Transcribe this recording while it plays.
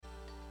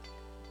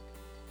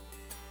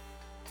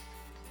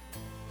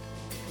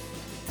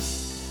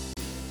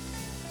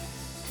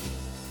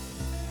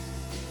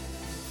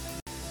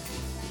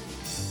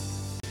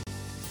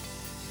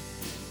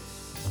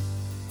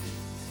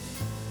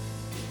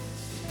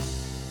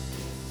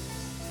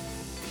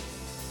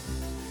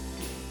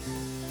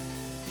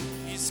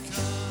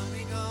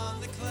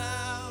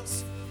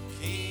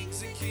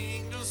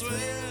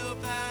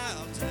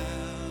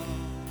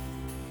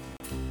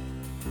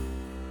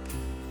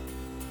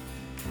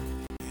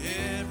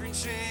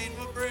chain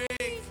will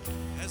break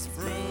as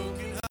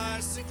broken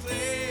hearts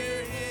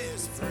declare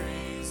his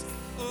praise.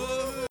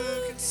 Oh,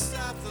 who can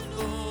stop the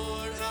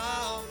Lord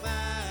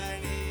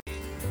Almighty?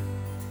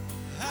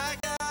 Our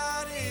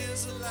God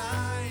is a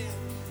lion,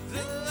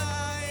 the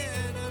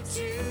Lion of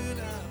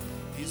Judah.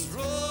 He's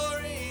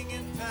roaring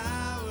in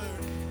power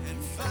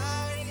and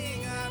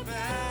fighting our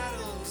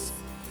battles,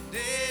 and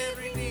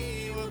every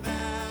knee will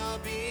bow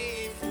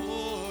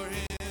before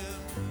him.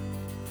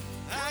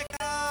 Our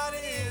God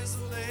is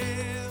the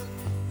Lamb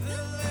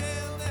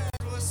that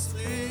was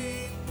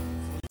slain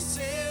for the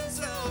sins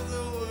of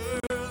the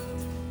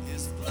world.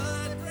 His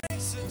blood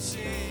breaks the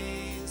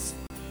chains,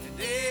 and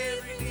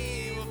every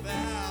knee will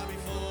bow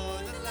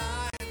before the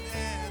Lion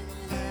and the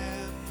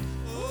Lamb.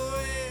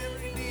 Oh,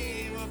 every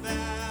knee will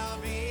bow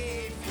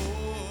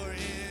before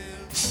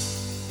him.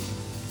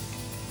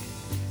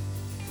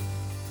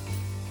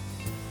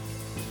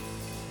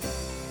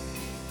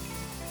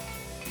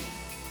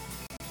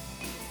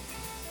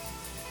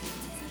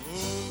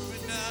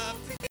 Open up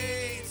the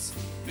gates,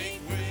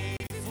 make way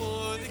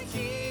for the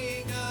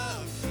King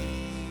of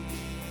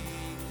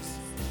Kings.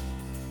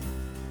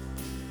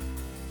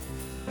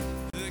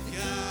 The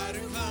God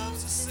who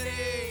comes to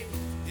save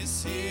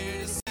is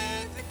here to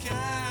set the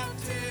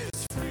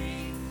captives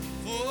free.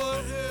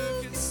 For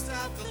who can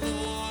stop the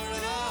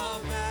Lord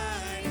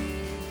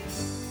Almighty?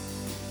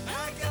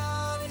 Our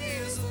God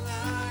is a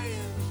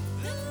lion,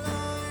 the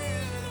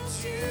Lion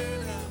of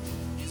Judah.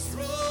 He's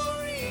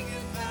roaring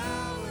in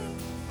power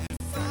and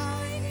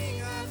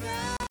fighting our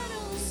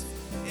battles.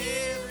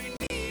 Every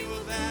knee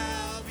will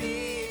bow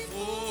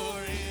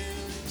before him.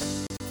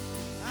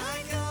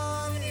 Our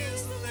God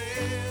is the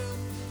Lamb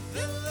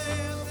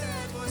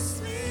that was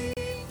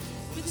slain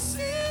for the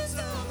sins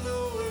of the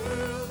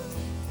world.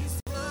 His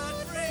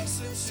blood breaks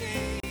the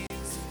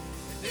chains,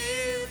 and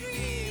every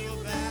knee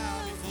will bow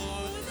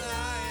before the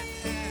Lion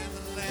and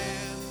the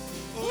Lamb.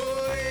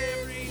 Oh,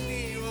 every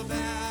knee will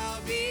bow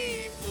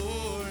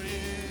before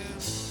him.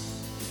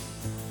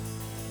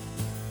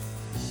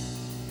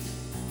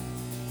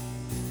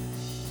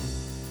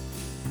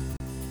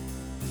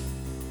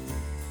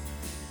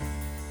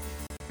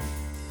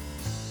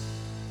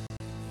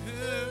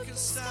 Who can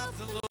stop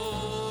the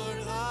Lord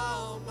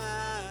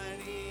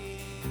Almighty?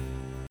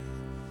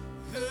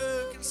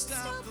 Who can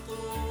stop the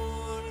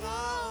Lord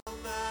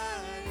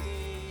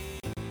Almighty?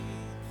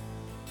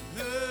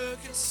 Who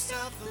can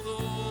stop the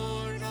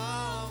Lord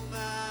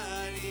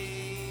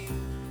Almighty?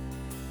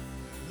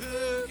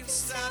 Who can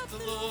stop the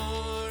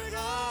Lord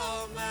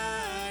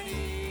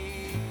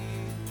Almighty?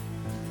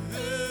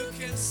 Who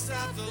can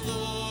stop the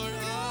Lord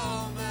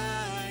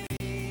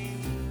Almighty?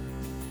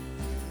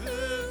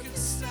 Who can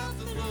stop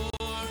the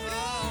Lord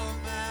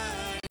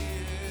Almighty?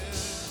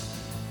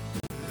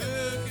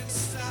 Who can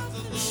stop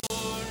the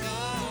Lord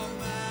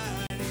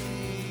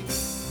Almighty?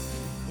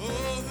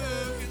 Oh,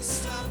 who can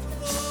stop the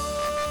Lord?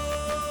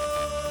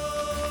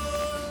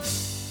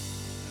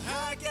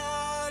 Our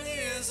God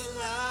is a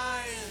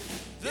lion,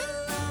 the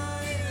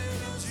Lion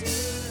of Judah.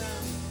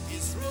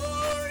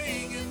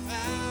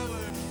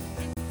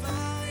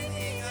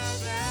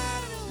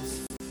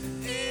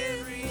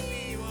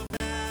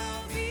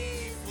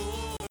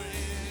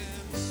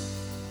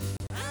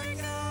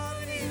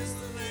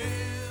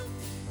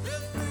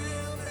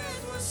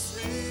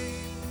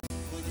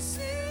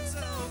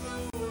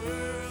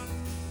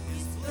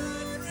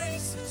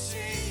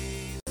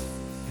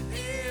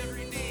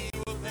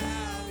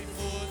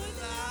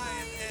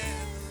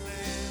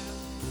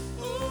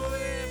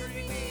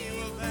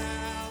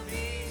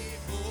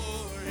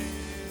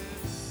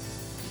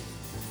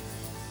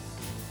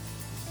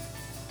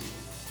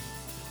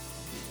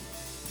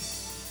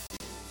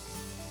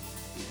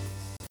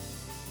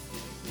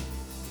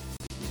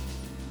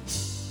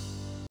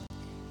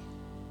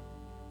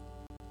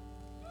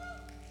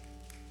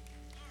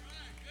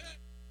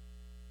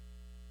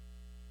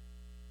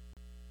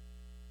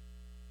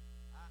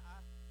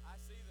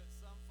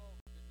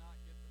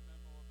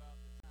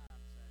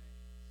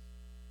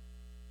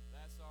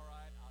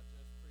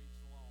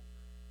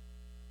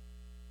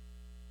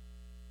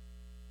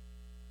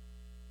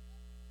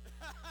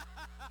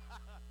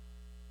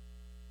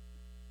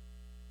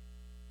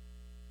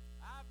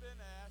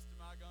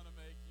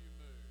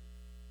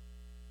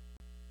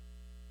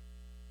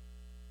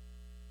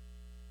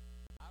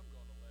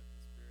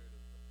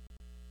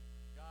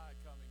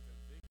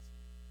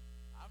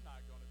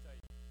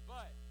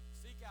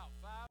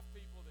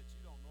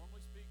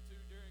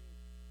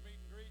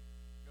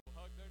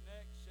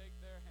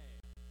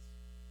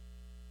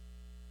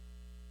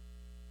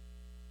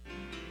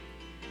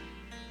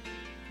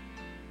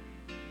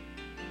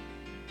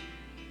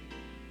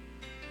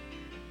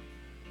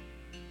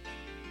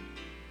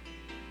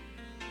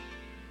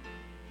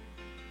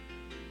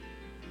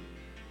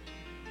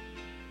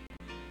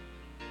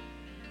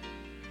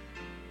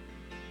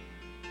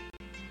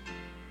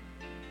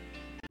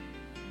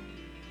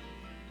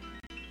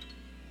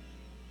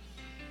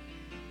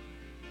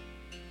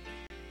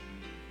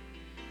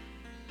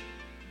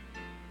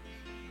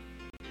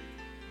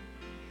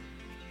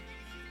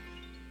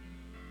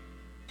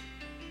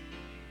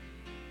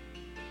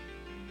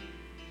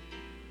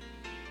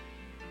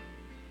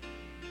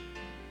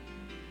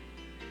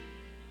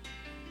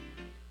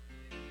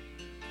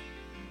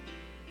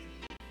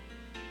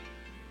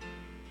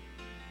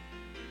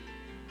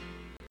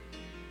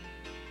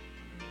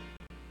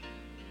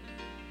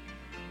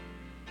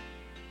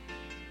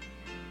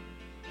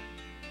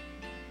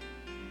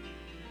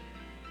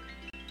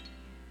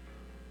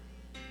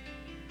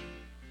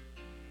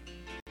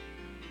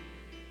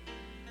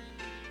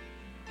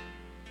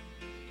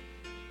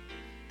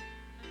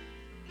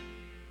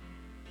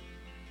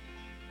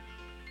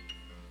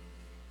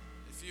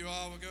 you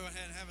all will go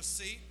ahead and have a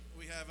seat.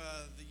 We have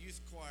the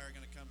youth choir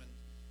going to come and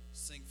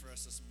sing for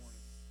us this morning.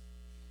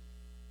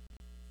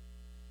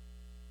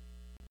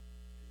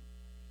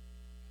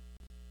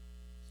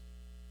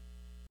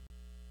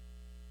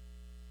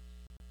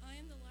 I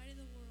am the light of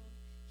the world.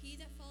 He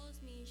that follows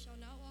me shall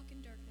not walk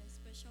in darkness,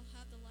 but shall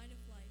have the light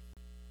of life.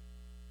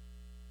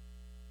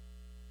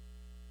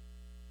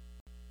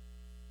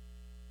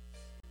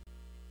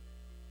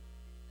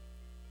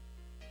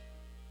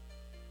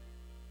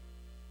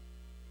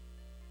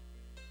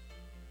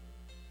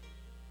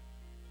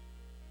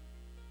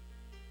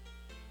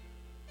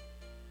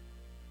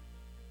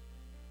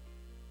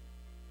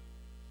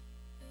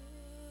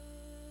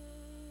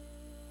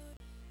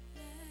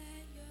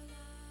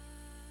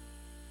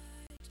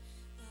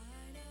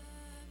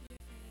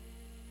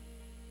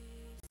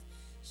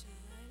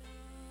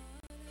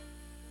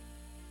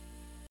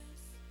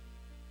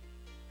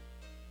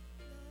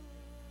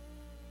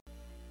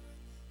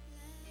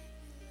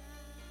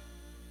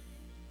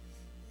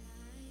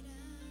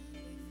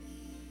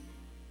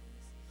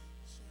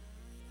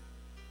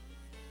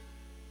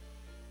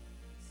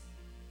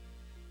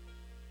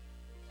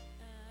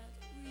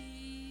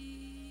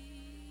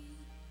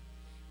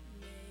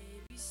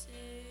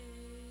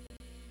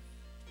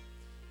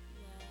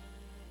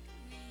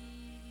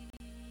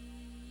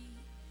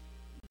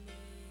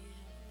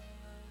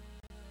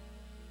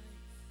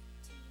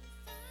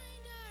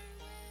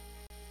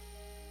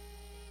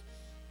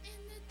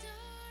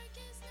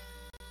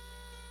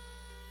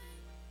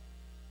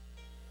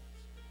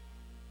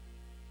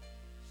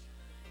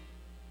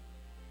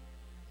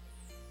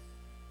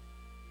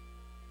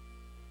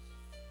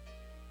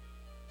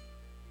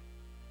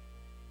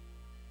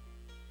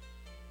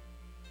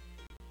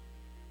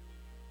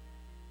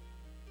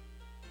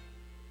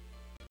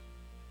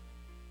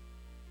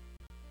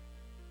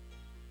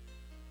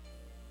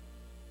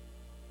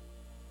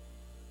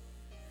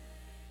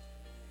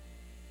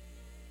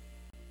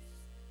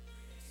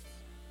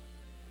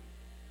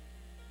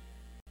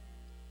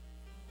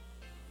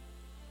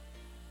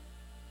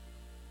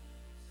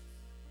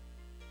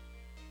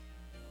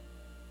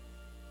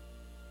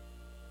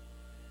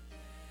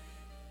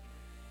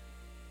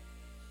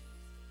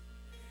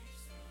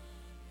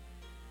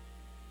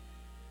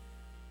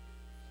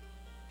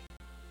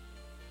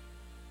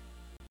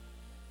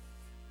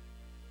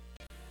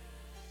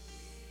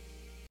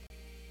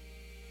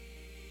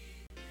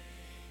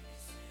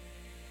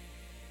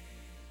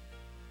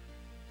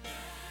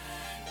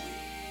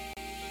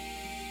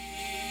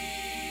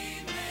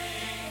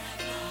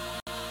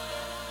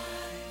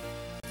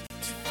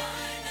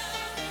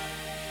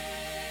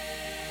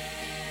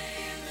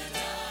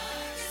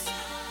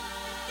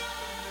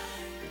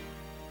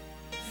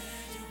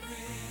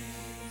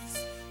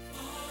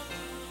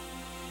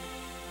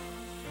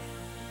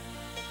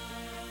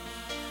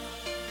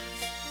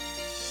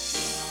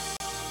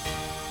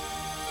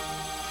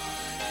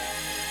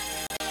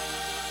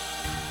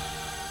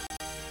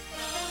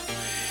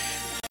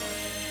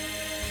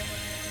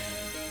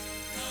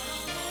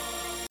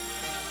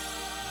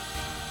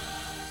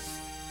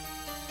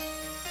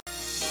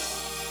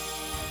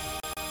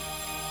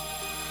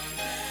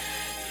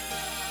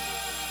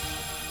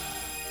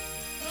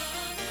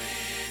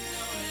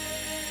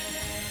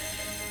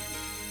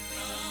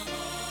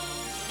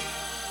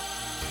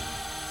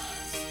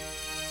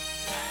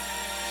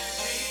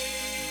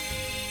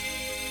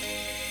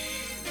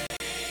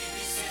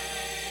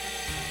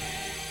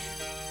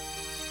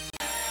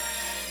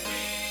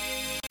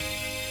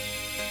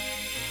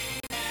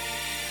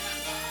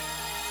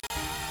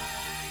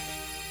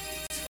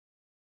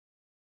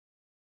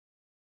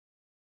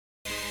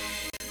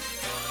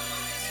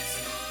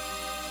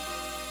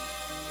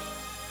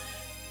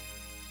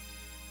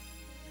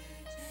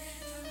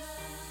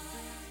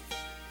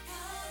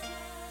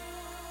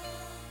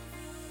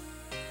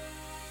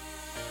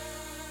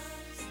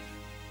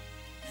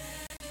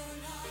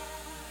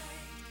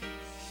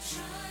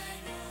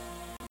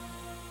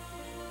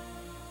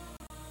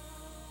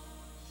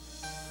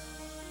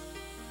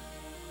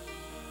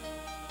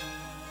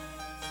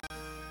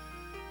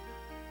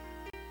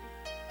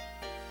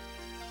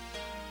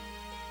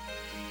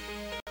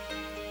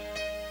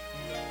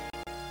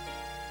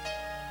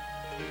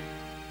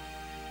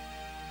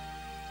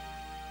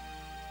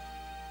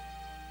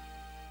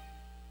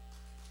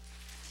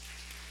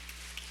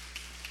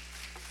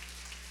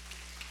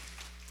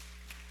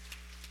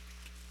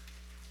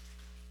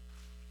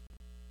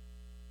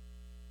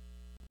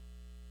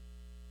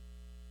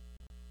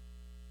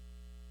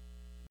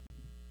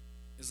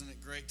 Isn't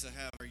it great to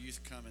have our youth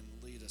come and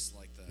lead us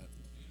like that?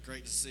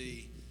 Great to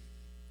see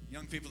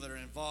young people that are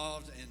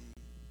involved and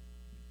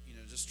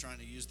just trying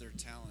to use their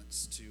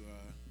talents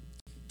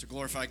to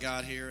glorify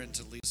God here and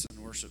to lead us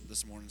in worship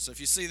this morning. So if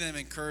you see them,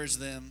 encourage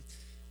them.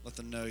 Let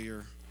them know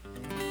you're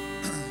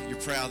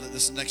proud that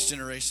this next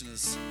generation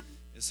is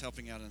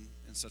helping out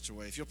in such a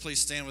way. If you'll please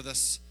stand with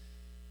us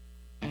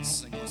and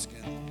sing once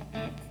again.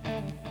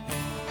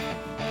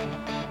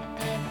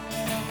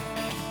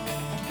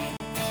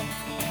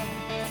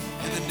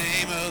 In the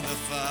name of the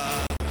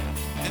Father,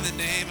 and In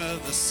the name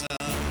of the Son,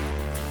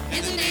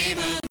 In the name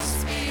of the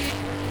Spirit,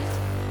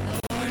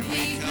 Lord,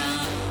 we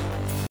come.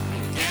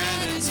 We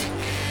gather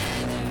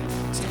together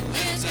to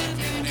lift up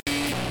your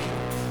name,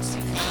 to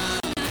call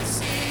on our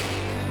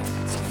Savior,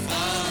 to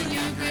fall in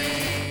your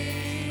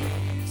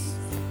grace.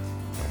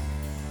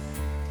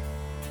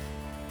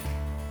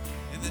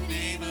 in the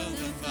name of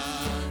the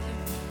Father,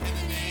 in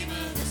the name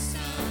of the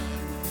Son,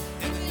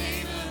 In the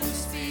name of the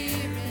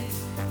Spirit,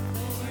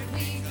 Lord,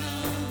 we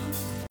come.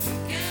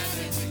 We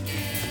gather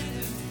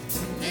together to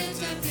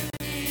lift up your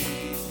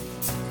name,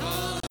 to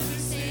call on our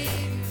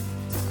Savior,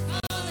 to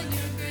fall in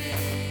your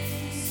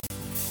grace.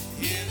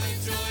 hear the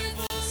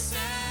joyful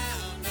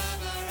sound of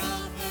our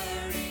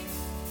offering.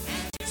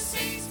 As your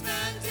saints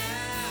bow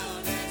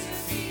down, as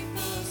your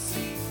people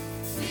sing,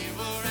 we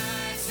will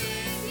rise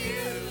with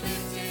you,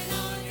 lifted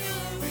on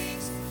your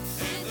wings,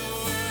 and the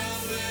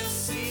world will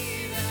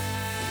see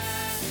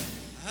that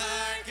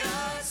Our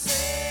God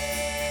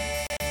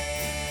saves,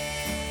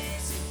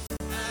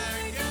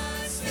 our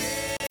God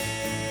saves.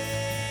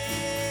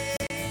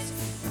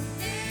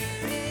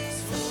 there is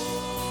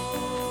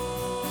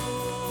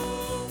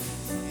hope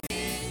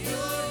in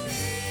your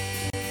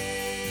name.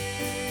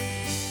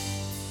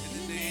 In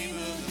the name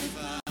of the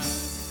Father,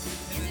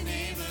 In the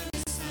name of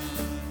the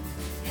Son,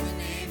 in the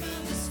name of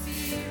the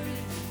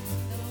Spirit,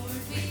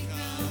 Lord, we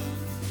come.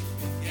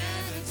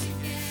 Gather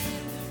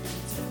together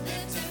to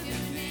lift up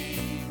your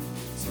name,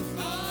 to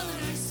call on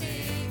our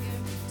Savior,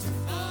 to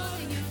fall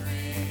in your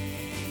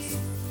grace.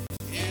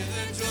 hear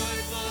the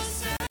joyful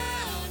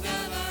Sound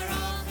of our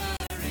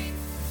offering,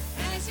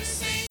 as your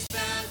saints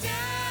bow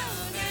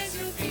down, as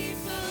your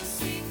people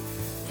sing,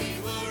 we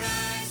will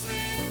rise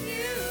with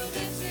you,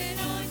 lifted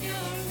on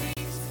your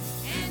wings,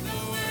 and the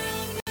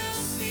world will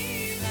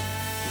see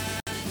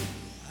that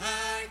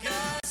our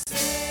God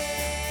saves,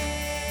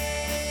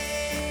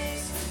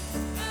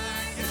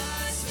 our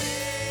God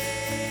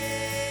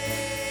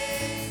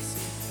saves.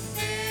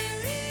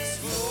 There is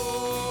hope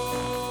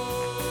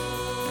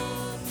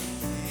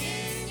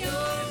in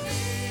your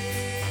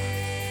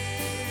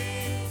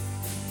name.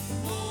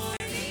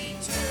 Morning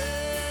turns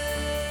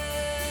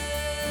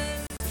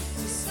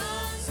to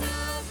songs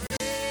of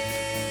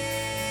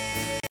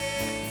praise.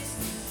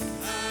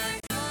 Our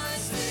God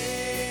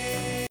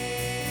saves,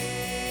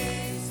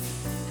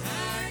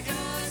 our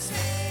God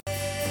saves.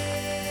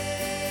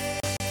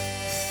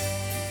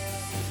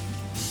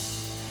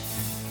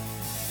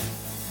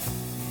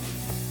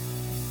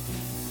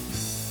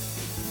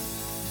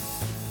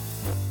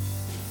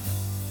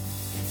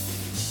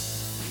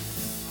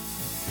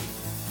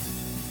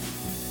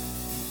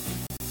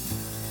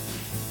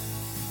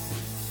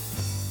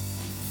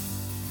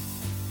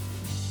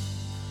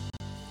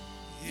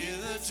 hear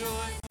the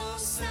joyful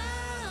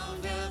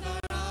Sound of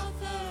our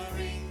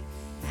offering,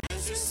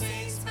 as your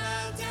saints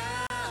bow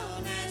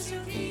down, as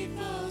your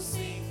people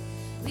sing,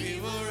 we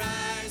will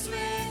rise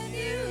with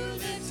you,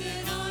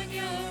 lifted on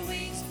your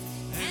wings,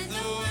 and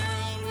the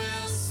world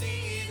will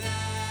see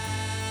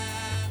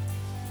that.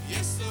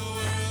 Yes, the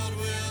world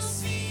will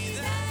see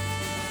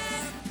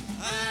that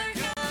Our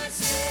God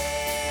saves,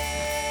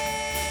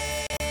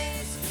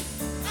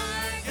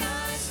 our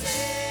God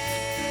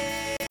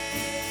saves,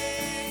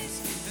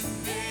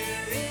 and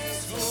there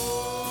is hope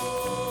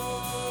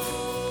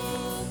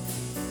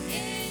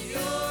in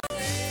your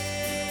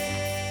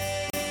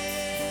name.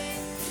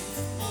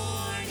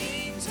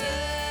 Morning turns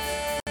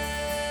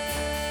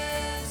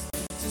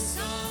to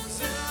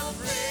songs of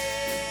praise.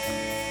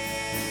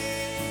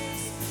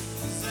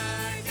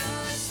 Our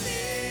God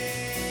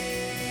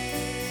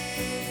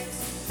saves,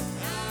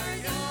 our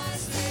God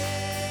saves,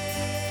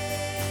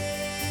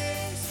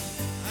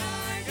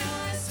 our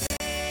God saves,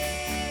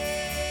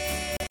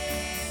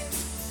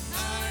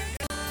 our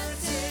God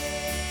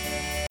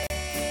saves.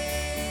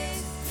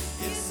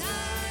 Yes,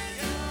 our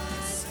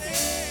God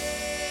saves.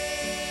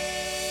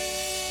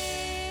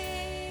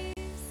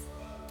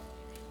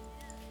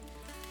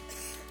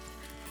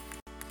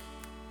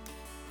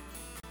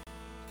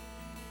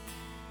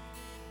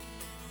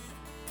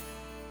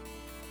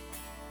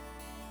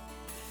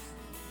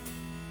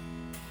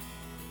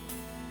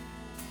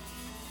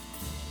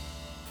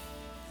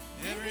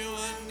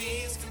 Everyone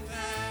needs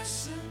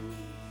compassion,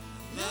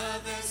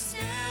 love that's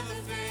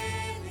never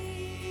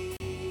failing.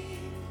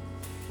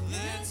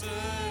 Let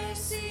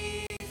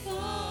mercy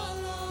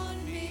Fall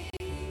on me.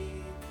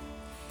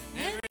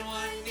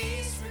 everyone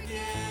needs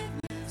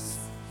forgiveness,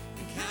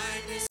 the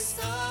kindness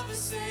of a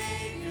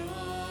Savior,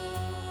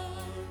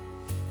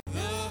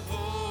 the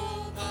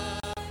hope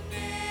of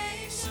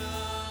nations.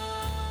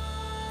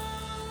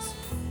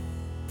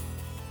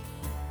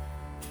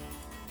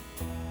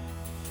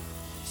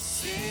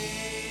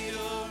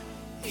 Savior,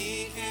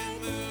 He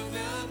can move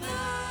the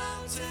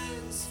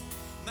mountains.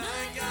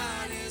 My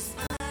God is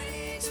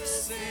mighty to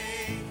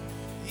save.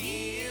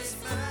 He is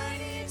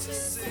mighty to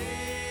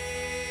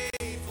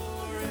save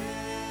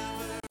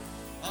forever.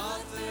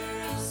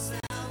 Author of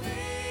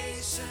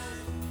salvation,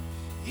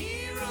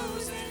 He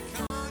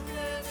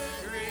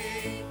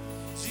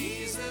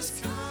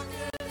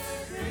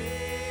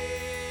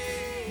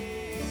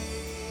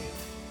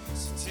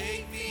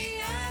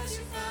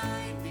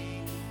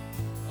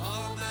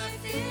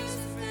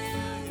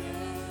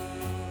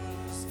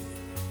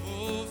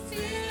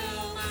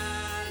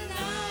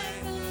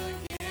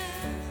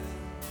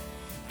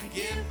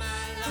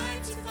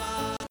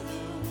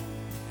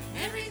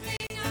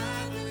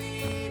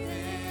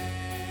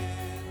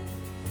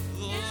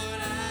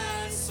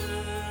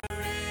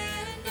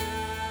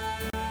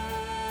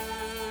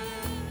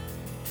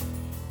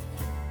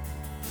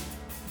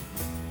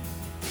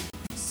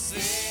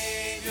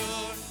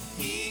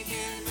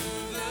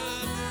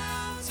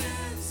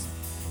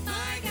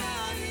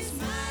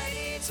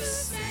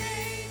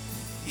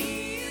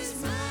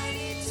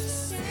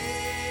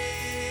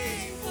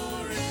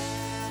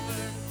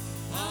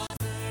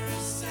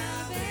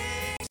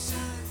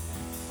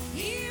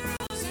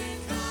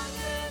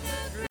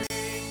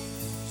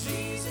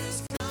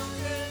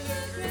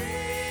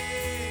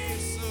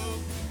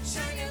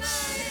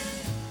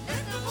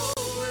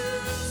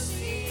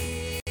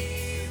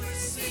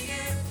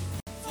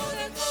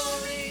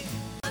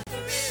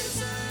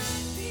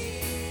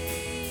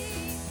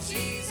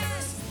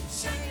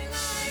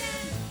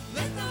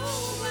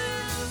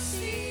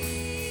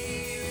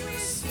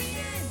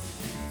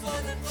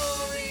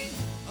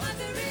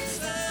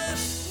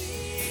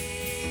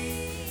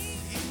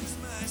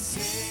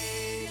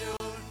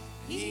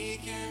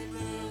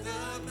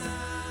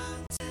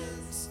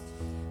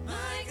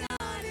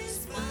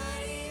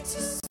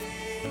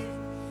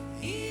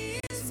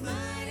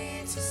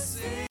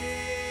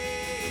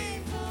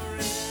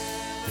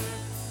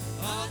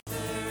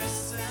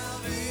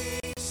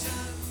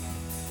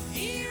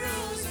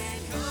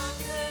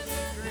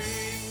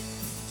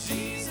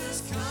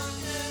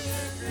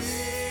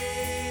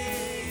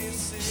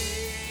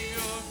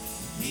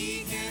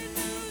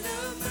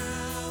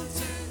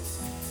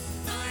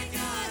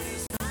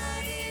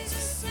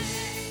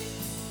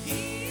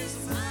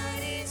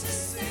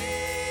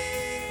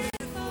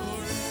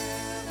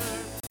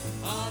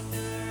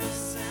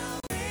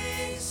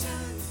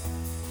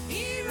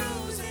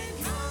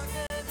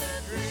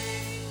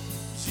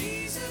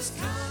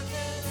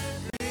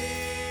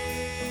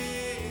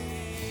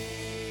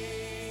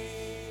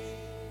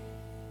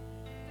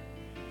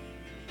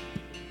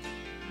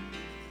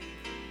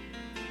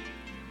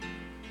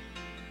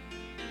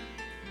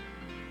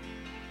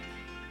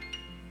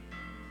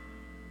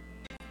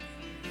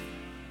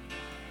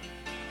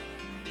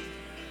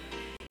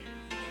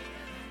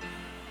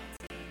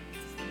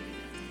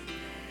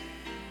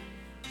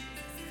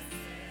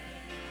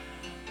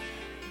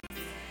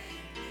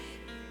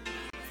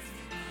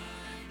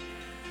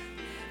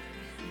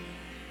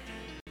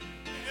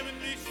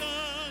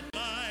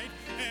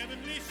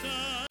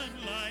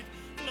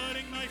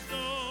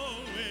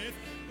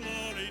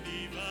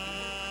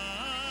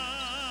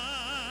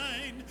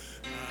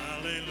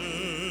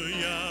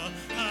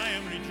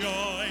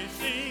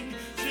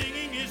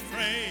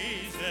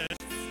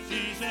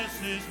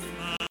is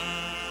mine.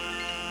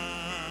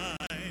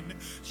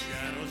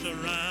 Shadows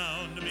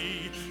around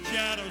me,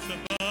 shadows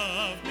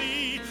above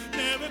me,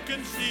 never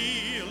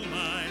conceal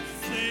my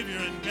Savior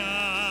and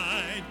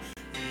guide.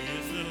 He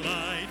is the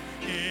light,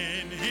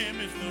 in him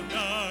is no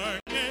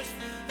darkness,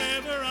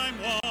 ever I'm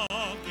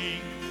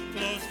walking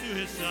close to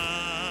his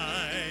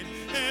side.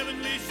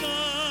 Heavenly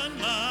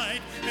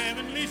sunlight,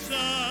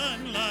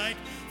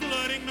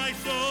 flooding my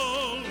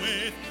soul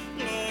with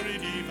glory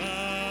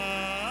divine.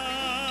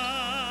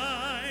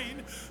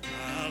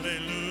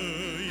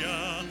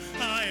 Hallelujah,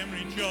 I am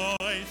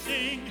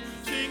rejoicing,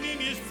 singing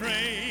his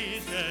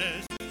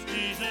praises,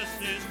 Jesus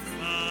is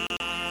mine.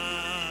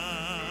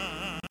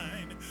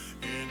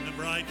 In the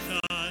bright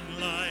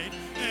sunlight,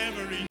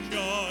 ever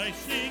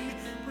rejoicing,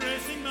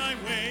 pressing my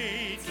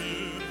way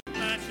to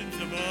mansions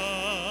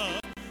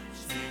above,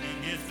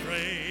 singing his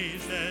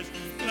praises,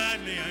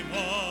 gladly I'm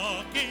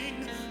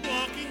walking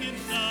in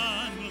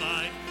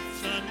sunlight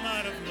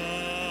of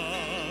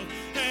love.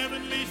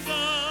 Heavenly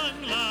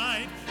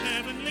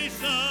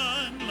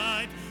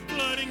sunlight,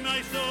 flooding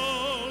my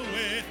soul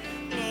with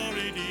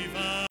glory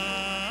divine.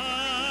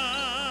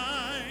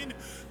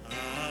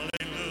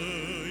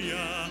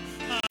 Hallelujah,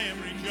 I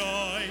am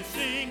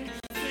rejoicing,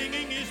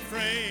 singing his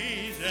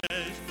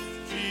praises,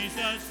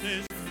 Jesus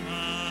is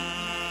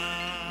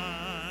mine.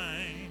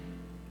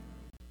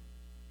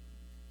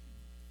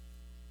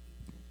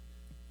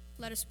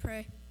 Let us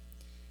pray.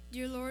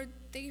 Dear Lord,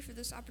 thank you for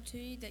this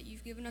opportunity that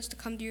you've given us to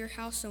come to your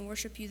house and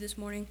worship you this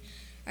morning.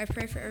 I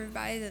pray for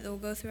everybody that they'll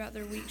go throughout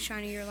their week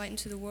shining your light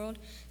into the world,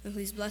 and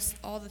please bless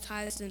all the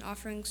tithes and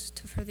offerings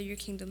to further your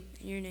kingdom.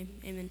 In your name,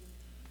 amen.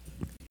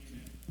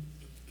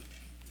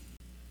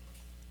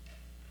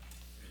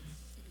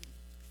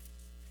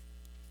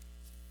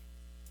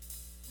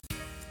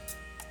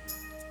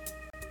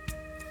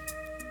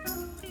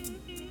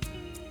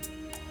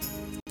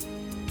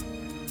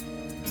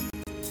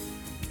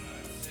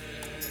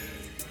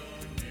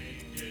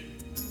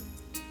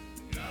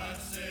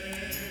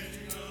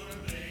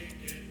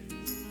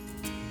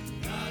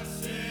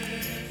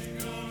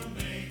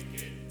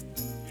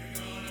 You're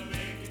gonna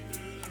make it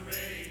through the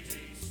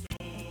raging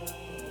storm.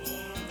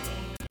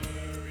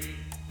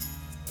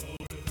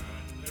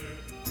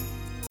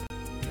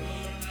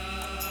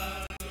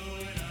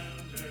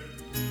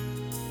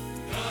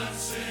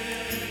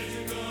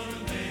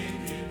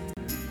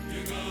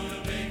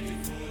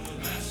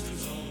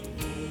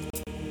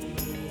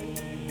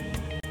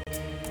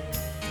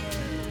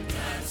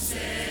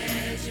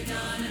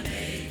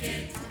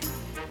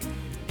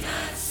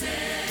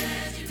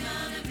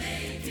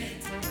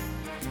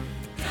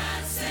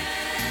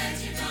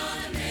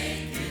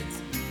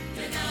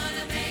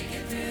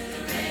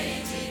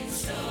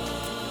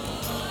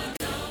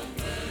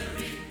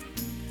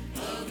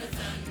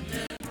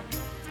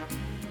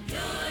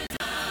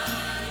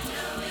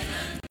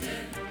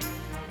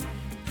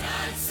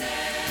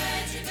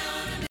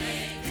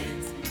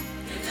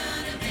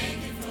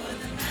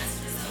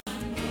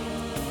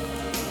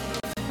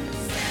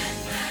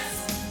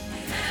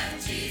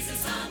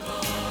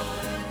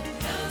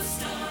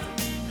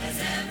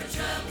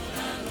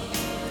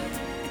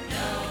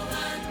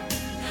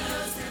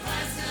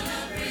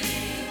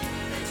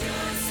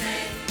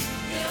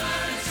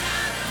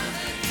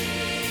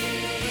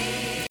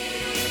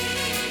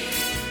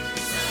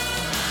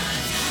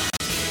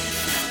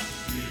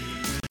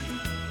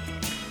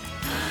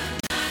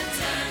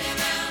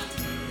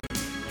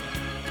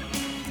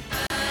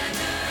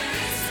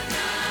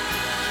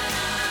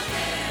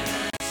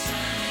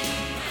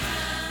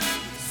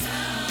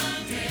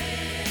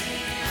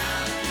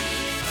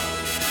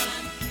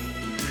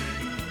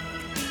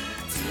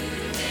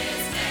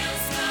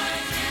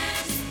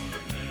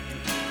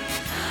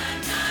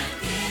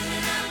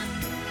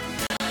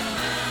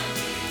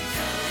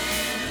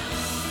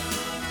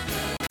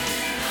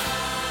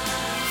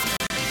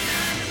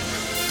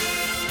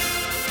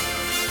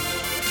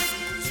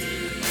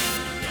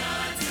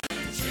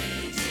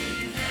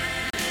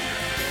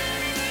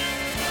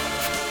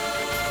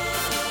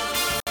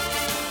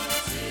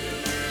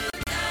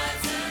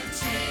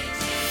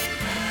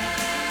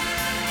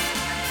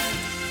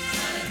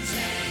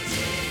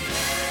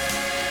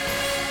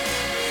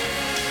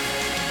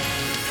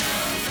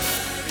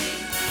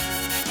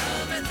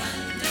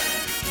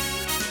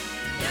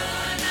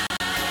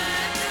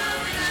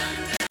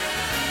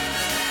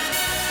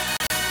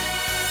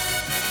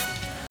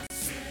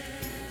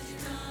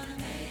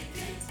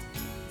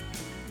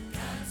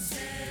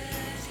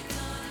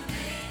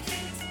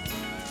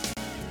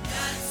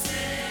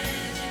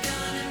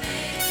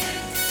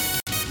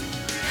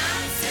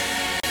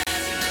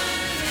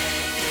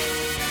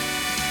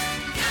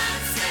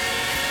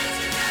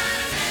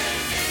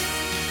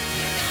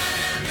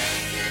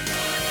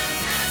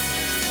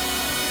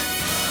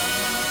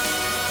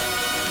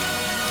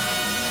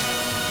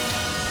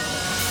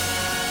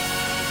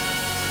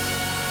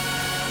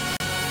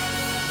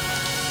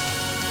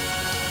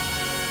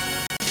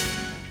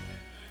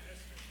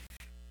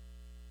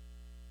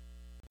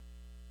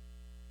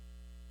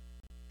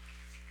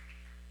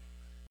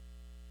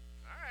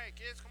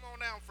 Hey, kids, come on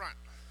down front.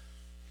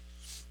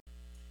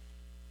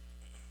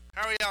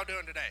 How are y'all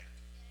doing today?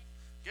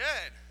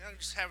 Good. Y'all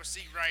just have a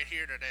seat right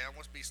here today. I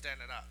want to be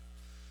standing up.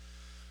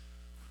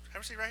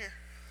 Have a seat right here.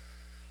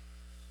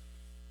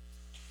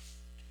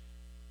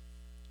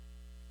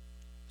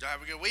 Did y'all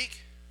have a good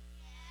week?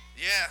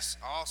 Yes.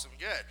 Awesome.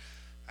 Good.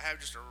 I have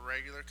just a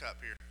regular cup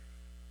here.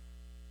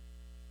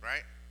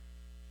 Right?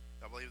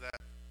 Y'all believe that?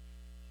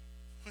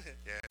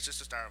 Yeah, it's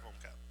just a styrofoam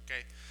cup.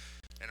 Okay?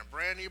 And a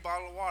brand new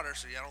bottle of water,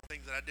 so y'all don't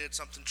think that I did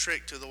something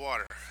trick to the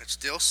water. It's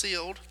still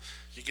sealed.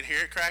 You can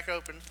hear it crack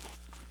open,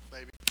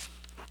 baby.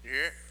 You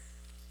hear it?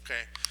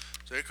 Okay.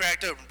 So it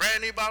cracked open.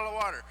 Brand new bottle of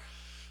water.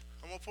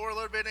 I'm going to pour a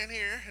little bit in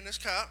here in this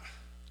cup.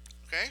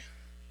 Okay?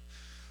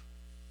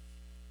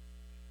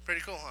 Pretty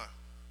cool, huh?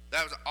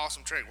 That was an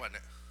awesome trick, wasn't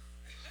it?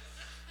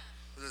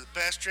 It was the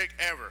best trick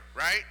ever,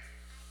 right?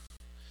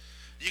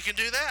 You can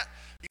do that?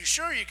 You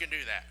sure you can do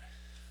that?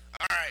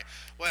 All right.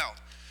 Well,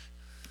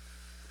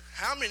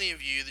 how many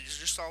of you that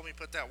just saw me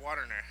put that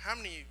water in there, how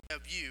many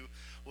of you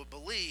would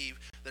believe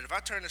that if I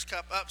turn this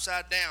cup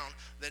upside down,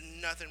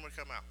 then nothing would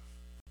come out?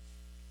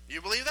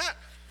 You believe that?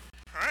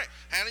 All right.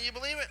 Hannah, you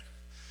believe it?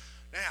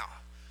 Now,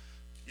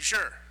 you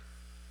sure?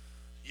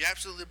 You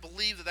absolutely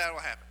believe that that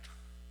will happen?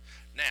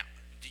 Now,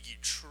 do you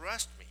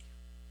trust me?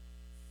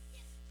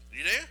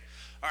 You do?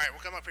 All right,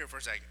 we'll come up here for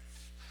a second.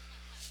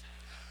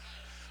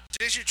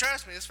 Since you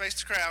trust me, let's face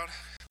the crowd.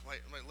 Wait,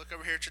 look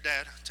over here at your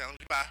dad. Tell him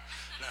goodbye.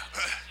 No.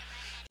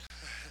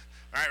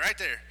 All right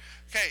there.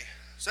 Okay,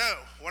 so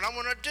what I'm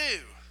going to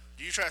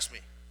do you trust me?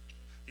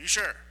 You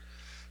sure?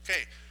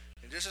 Okay,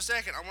 in just a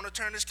second, I want to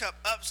turn this cup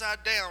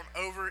upside down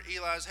over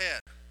Eli's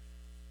head.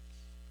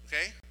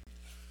 Okay?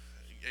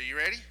 Are you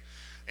ready?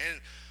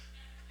 And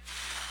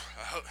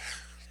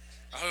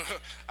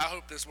I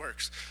hope this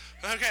works.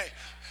 Okay.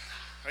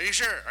 Are you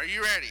sure? Are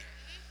you ready?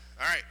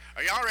 All right.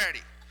 Are y'all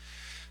ready?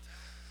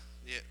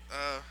 Yeah.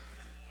 All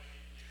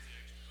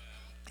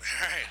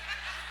right.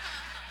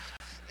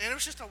 And it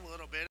was just a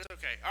little bit. It's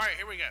okay. All right.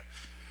 Here we go.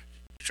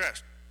 You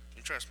trust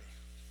me.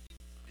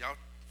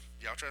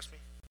 Y'all trust me?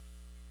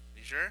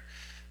 You sure?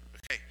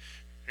 Okay.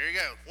 Here you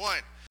go. 1,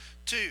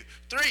 2,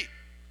 3.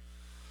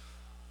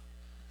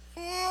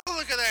 Whoa!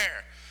 Look at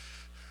there.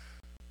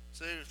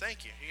 So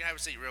thank you. You can have a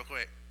seat real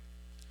quick.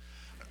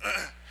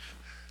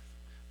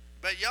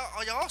 But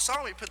y'all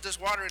saw me put this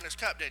water in this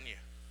cup, didn't you?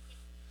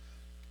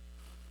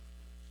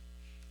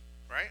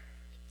 Right?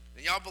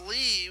 And y'all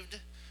believed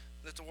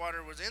that the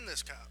water was in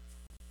this cup,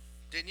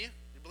 didn't you?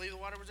 You believe the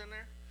water was in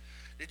there?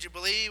 Did you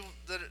believe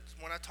that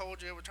when I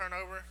told you it would turn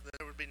over, that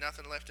there would be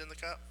nothing left in the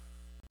cup?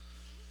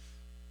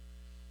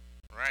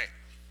 Right.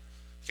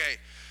 Okay.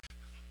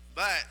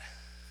 But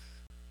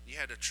you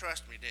had to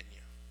trust me, didn't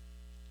you?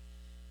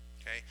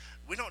 Okay?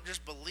 We don't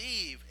just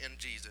believe in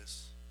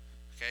Jesus.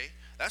 Okay?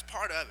 That's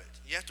part of it.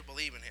 You have to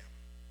believe in him.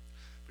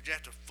 But you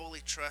have to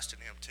fully trust in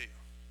him too.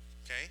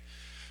 Okay?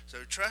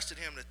 So trust in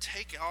him to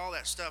take all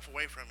that stuff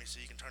away from you so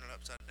you can turn it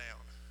upside down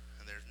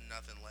and there's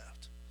nothing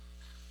left.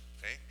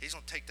 Okay? He's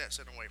going to take that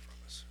sin away from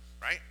us.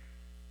 Right?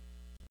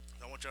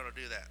 I want y'all to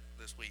do that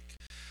this week.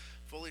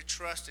 Fully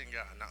trust in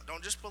God. Now,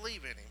 don't just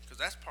believe in him, because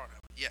that's part of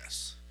it.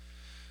 Yes.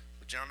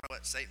 But y'all know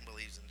what? Satan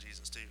believes in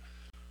Jesus too.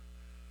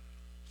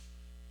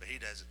 But he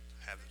doesn't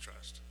have the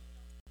trust.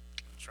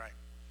 That's right.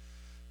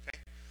 Okay?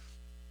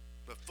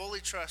 But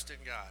fully trust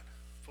in God.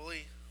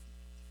 Fully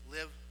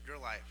live your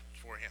life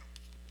for him.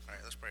 All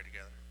right, let's pray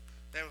together.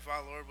 Heavenly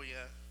Father, Lord, we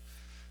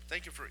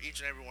thank you for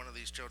each and every one of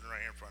these children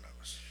right here in front of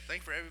us.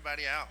 Thank you for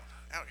everybody out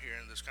here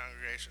in this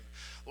congregation.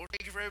 Lord,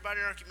 thank you for everybody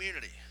in our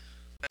community,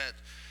 that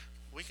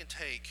we can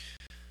take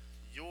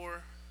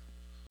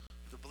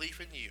the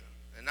belief in you,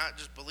 and not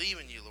just believe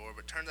in you, Lord,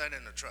 but turn that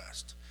into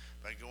trust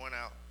by going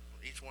out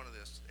each one of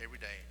this every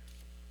day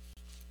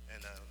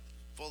and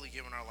fully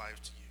giving our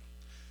lives to you.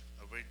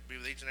 Be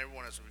with each and every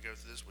one of us as we go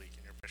through this week.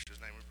 In your precious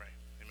name we pray.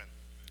 Amen.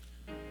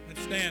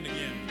 Let's stand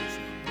again.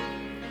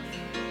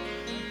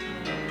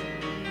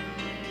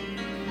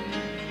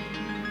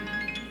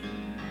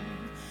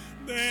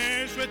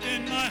 There's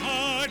within my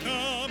heart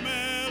a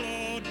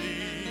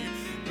melody.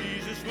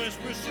 Jesus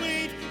whispers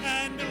sweet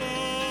and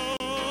low.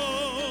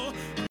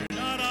 Fear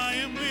not, I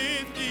am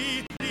with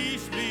thee.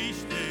 Peace be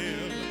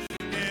still.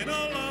 In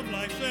a love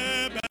life's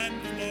ebb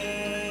and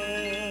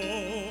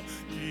flow.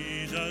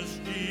 Jesus,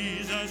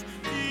 Jesus,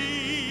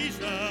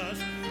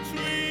 Jesus,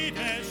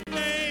 sweetest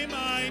name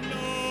I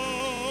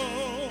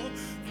know,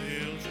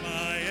 fills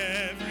my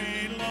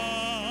every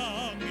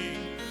longing,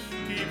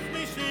 keeps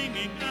me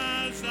singing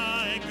as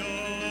I go.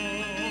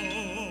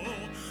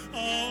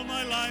 All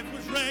my life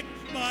was wrecked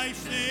by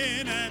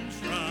sin and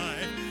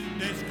strife,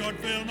 discord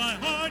filled my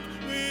heart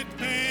with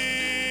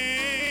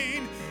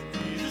pain.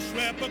 Jesus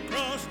swept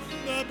across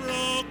the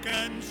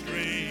broken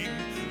string,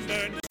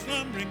 stirred the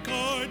slumbering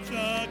chords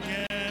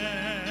again.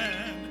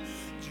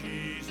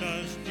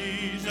 Jesus,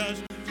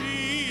 Jesus,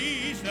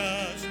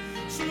 Jesus,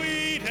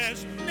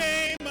 sweetest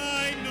name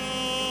I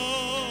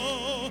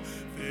know,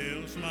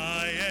 fills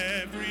my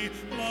every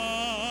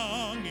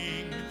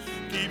longing,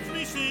 keeps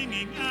me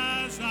singing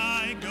as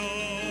I go.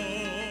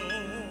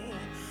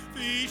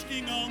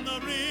 on the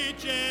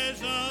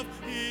riches of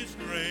his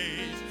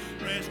grace,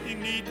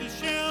 resting neath the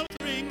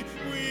sheltering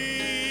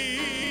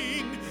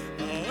wing,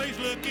 always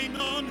looking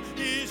on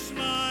his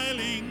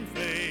smiling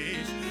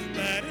face.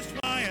 That is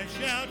why I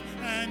shout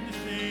and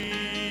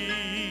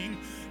sing.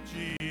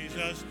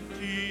 Jesus,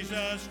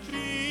 Jesus,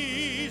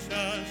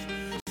 Jesus,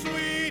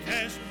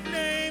 sweetest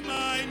name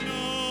I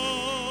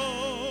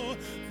know,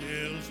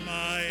 fills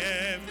my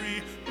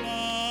every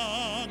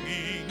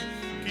longing,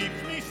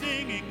 keeps me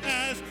singing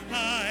as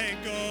I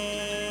go.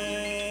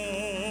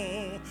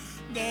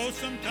 Though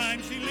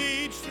sometimes he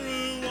leads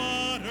through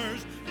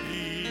waters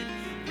deep,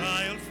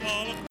 trials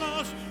fall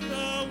across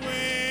the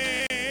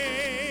way.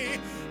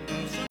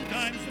 Though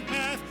sometimes the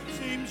path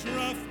seems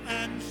rough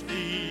and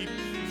steep,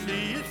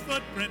 see his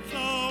footprints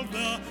all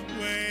the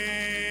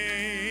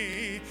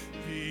way.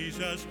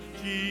 Jesus,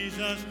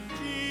 Jesus,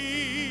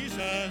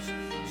 Jesus,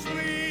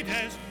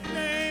 sweetest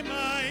name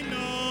I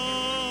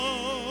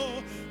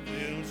know,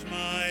 fills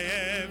my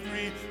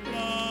every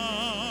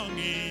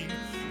longing,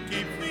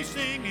 keeps me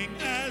singing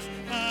as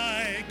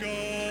I go.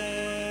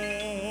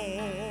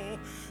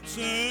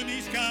 Soon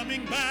he's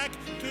coming back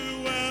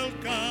to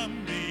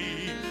welcome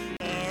me,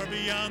 far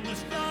beyond the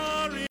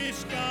starry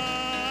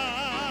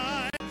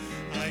sky.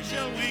 I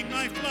shall wing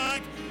my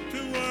flight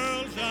to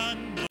worlds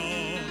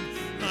unknown,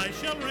 I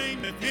shall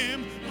reign with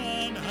him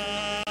on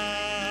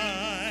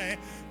high.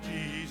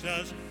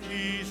 Jesus,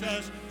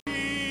 Jesus,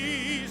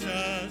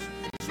 Jesus,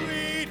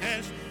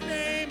 sweetest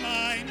name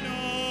I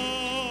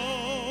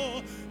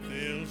know,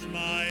 fills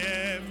my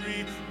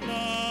every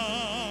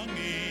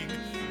longing,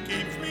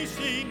 keeps me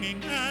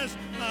singing as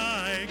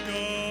I go.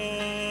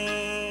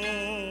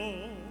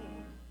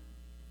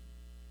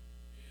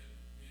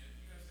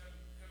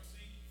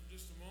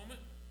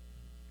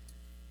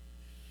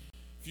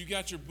 If you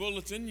got your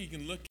bulletin, you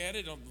can look at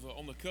it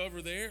on the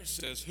cover there. It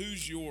says,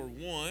 "Who's Your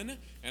One?"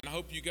 And I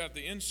hope you got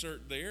the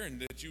insert there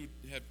and that you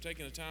have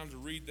taken the time to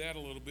read that a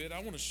little bit. I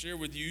want to share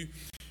with you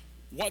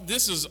what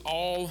this is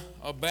all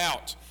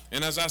about.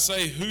 And as I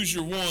say, who's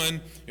your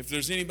one? If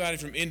there's anybody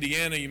from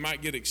Indiana, you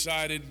might get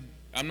excited.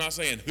 I'm not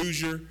saying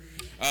Hoosier,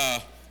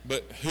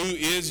 but who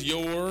is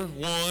your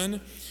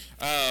one?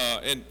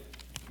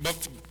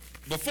 But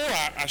before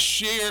I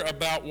share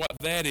about what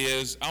that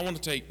is, I want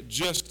to take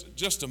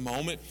just a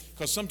moment,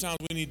 because sometimes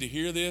we need to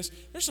hear this.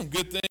 There's some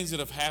good things that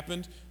have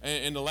happened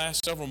in the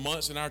last several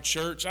months in our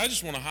church. I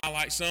just want to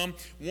highlight some.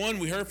 One,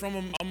 we heard from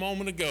them a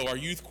moment ago, our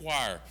youth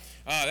choir.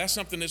 That's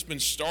something that's been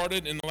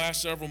started in the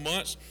last several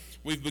months.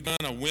 We've begun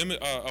a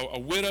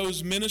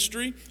widow's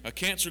ministry, a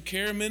cancer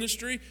care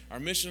ministry. Our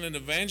mission and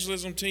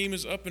evangelism team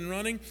is up and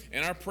running,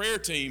 and our prayer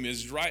team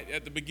is right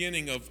at the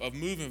beginning of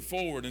moving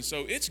forward. And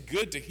so it's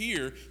good to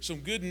hear some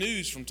good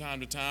news from time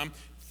to time.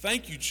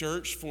 Thank you,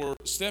 church, for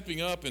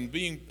stepping up and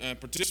being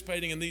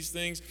participating in these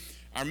things.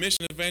 Our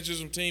mission and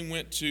evangelism team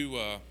went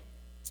to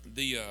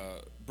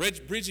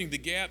Bridging the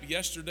Gap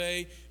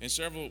yesterday, and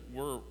several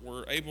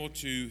were able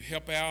to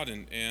help out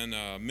and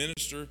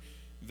minister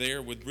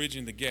there with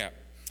Bridging the Gap.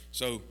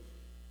 So,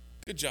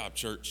 good job,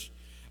 church.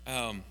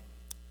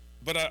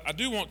 But I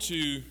do want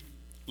to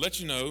let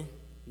you know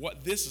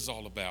what this is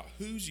all about.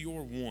 Who's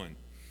your one?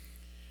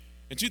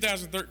 In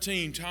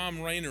 2013,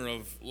 Tom Rayner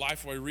of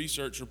Lifeway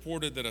Research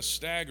reported that a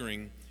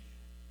staggering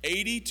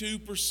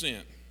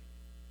 82%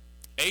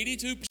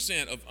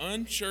 of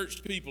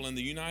unchurched people in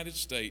the United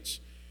States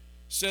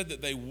said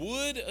that they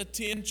would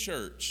attend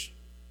church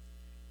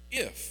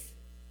if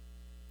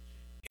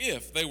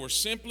they were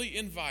simply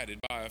invited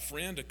by a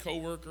friend, a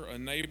coworker, a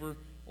neighbor,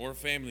 or a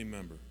family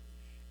member.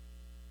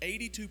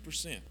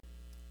 82%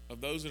 of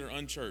those that are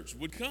unchurched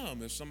would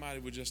come if somebody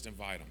would just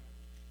invite them.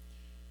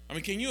 I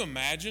mean, can you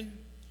imagine?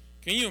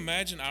 Can you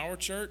imagine our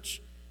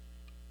church?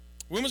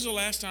 When was the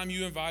last time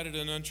you invited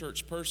an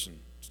unchurched person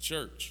to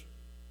church?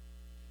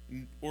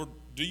 Or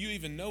do you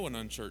even know an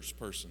unchurched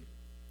person?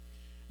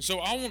 So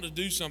I want to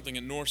do something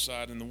at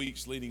Northside in the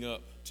weeks leading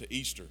up to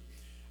Easter.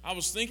 I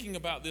was thinking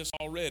about this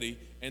already,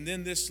 and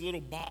then this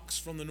little box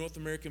from the North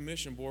American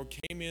Mission Board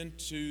came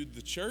into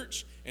the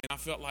church, and I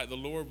felt like the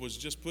Lord was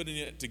just putting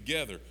it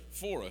together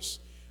for us.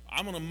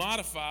 I'm going to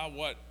modify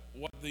what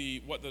the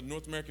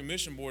North American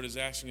Mission Board is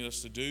asking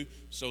us to do,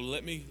 so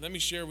let me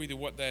share with you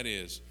what that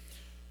is.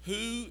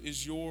 Who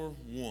is your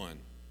one?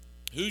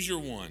 Who's your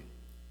one?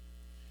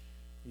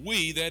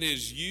 We, that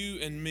is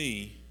you and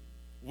me,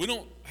 we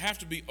don't have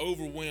to be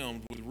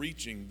overwhelmed with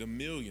reaching the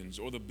millions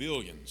or the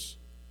billions.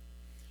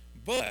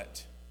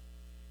 But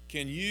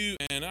can you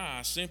and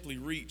I simply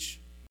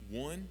reach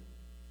one?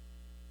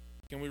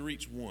 Can we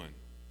reach one?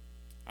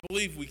 I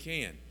believe we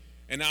can.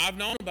 And now I've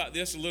known about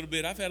this a little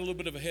bit. I've had a little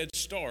bit of a head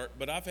start,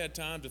 but I've had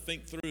time to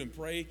think through and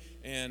pray.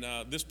 And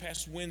this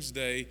past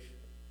Wednesday,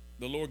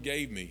 the Lord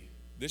gave me,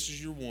 this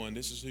is your one.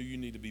 This is who you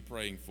need to be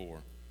praying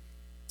for.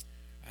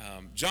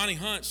 Johnny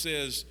Hunt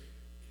says,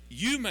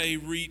 you may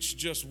reach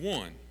just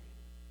one,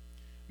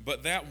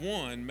 but that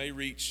one may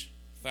reach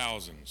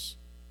thousands.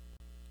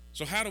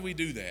 So how do we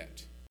do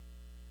that?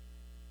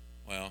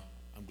 Well,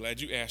 I'm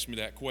glad you asked me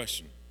that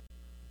question.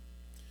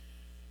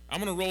 I'm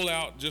going to roll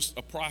out just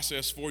a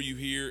process for you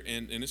here,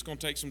 and it's going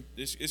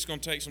to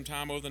take some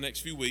time over the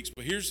next few weeks.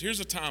 But here's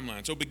a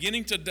timeline. So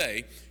beginning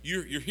today,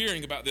 you're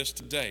hearing about this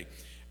today.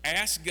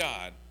 Ask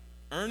God,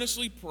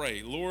 earnestly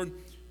pray, Lord,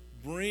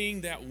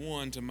 bring that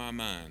one to my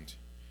mind.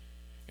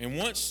 And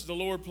once the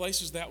Lord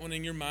places that one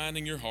in your mind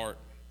and your heart,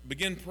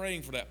 begin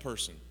praying for that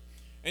person.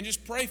 And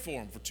just pray for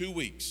them for 2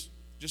 weeks.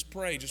 Just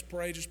pray, just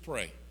pray, just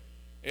pray.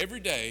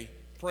 Every day,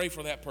 pray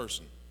for that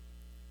person.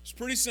 It's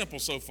pretty simple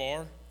so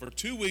far. For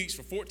 2 weeks,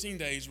 for 14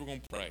 days, we're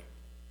going to pray.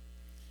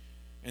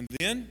 And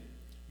then,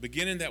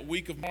 beginning that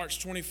week of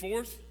March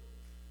 24th,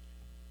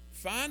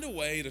 find a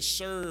way to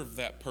serve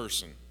that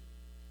person.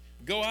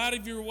 Go out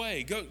of your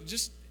way.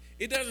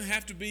 It doesn't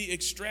have to be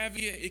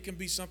extravagant. It can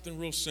be something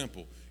real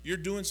simple. You're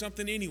doing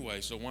something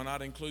anyway, so why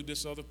not include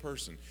this other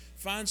person?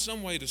 Find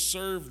some way to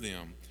serve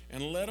them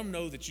and let them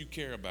know that you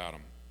care about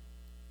them.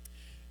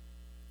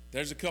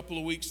 There's a couple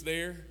of weeks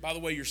there. By the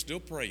way, you're still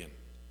praying.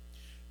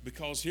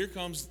 Because here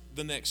comes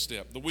the next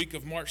step. The week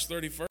of March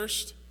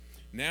 31st,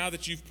 now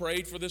that you've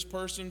prayed for this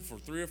person for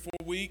 3 or 4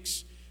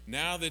 weeks,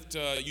 now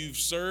that you've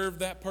served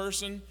that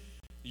person,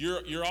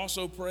 you're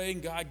also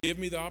praying, God, give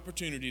me the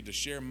opportunity to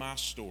share my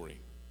story.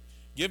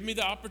 Give me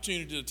the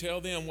opportunity to tell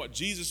them what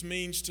Jesus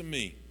means to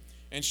me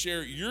and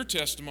share your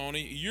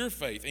testimony, your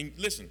faith. And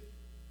listen,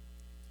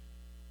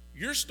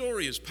 your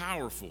story is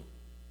powerful.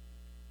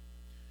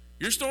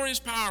 Your story is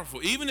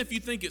powerful. Even if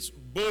you think it's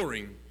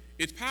boring,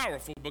 it's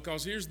powerful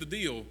because here's the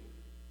deal.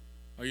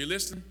 Are you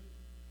listening?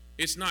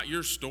 It's not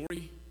your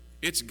story.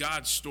 It's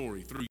God's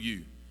story through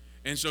you.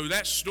 And so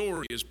that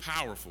story is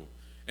powerful.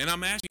 And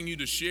I'm asking you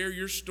to share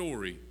your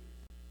story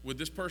with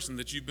this person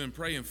that you've been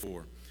praying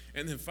for.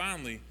 And then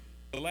finally,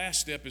 the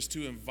last step is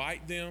to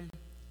invite them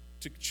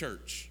to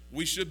church.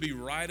 We should be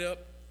right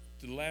up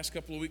to the last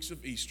couple of weeks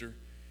of Easter.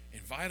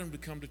 Invite them to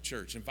come to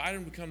church. Invite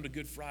them to come to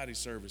Good Friday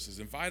services.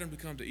 Invite them to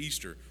come to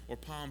Easter or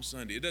Palm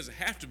Sunday. It doesn't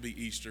have to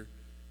be Easter,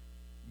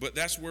 but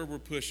that's where we're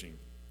pushing.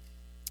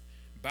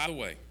 By the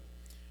way,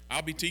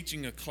 I'll be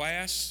teaching a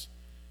class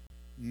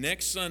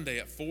next Sunday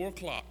at 4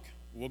 o'clock.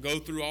 We'll go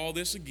through all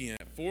this again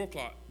at 4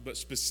 o'clock, but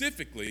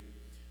specifically,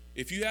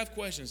 if you have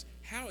questions,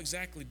 how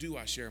exactly do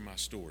I share my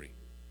story?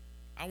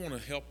 I want to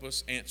help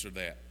us answer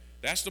that.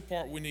 That's the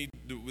part we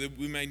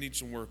may need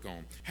some work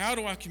on. How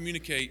do I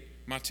communicate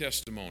my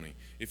testimony?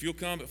 If you'll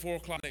come at 4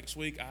 o'clock next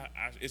week,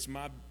 it's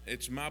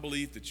my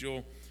belief that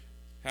you'll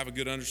have a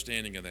good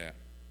understanding of that.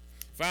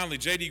 Finally,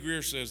 J.D.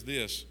 Greer says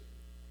this: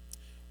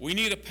 we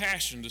need a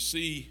passion to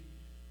see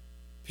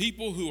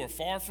people who are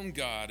far from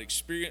God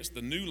experience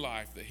the new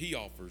life that he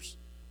offers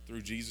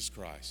through Jesus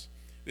Christ.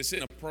 This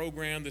isn't a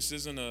program. This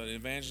isn't an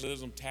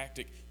evangelism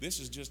tactic. This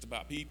is just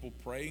about people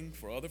praying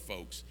for other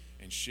folks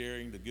and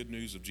sharing the good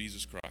news of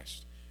Jesus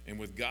Christ. And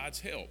with God's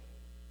help,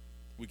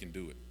 we can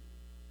do it.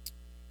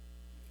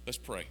 Let's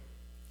pray.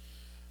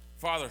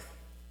 Father,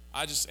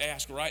 I just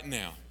ask right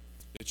now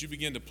that you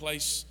begin to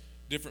place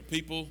different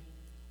people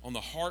on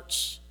the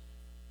hearts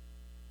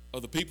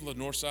of the people of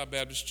Northside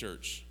Baptist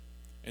Church,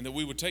 and that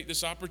we would take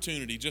this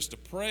opportunity just to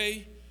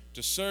pray,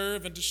 to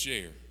serve, and to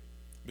share,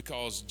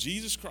 because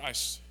Jesus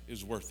Christ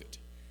is worth it.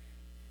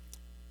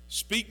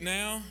 Speak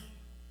now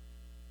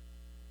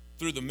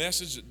through the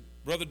message that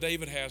Brother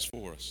David has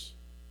for us,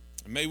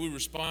 and may we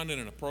respond in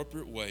an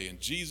appropriate way. In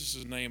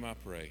Jesus' name I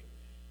pray.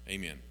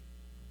 Amen.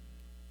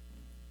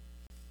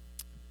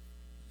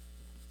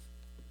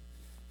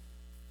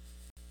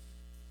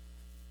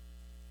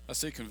 I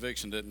see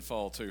conviction didn't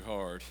fall too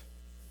hard.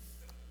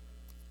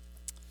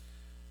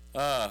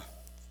 It's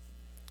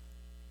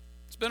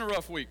been a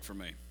rough week for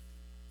me.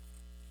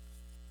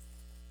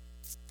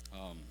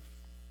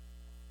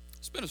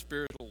 It's been a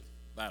spiritual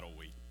battle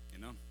week, you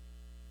know.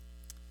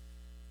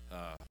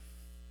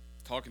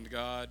 Talking to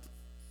God,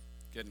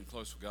 getting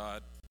close with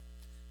God,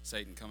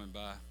 Satan coming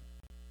by,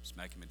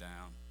 smacking me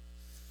down.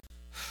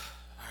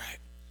 All right,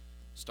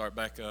 start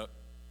back up,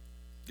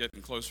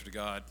 getting closer to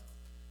God,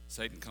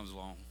 Satan comes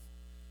along,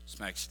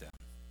 smacks you down.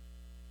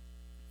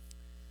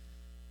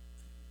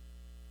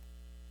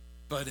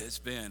 But it's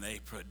been a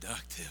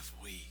productive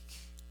week.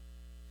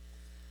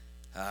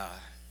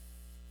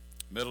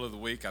 Middle of the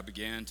week, I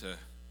began to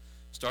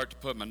start to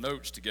put my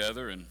notes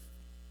together, and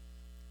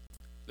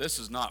this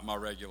is not my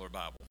regular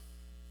Bible.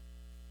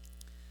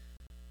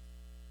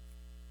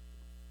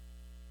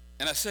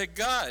 And I said,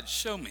 God,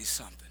 show me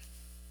something.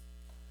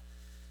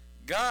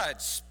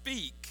 God,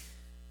 speak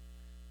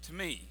to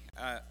me.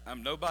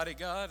 I'm nobody,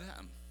 God.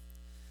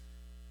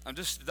 I'm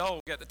just a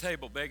dog at the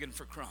table begging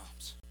for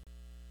crumbs.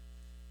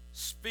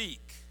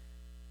 Speak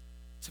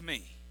to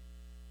me.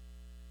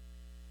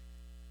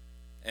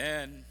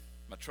 And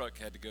my truck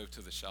had to go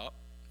to the shop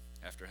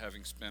after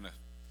having spent a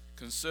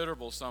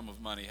considerable sum of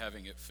money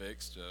having it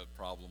fixed. A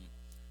problem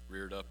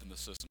reared up in the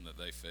system that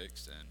they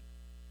fixed, and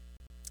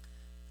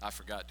I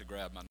forgot to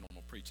grab my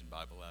normal preaching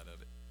Bible out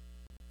of it.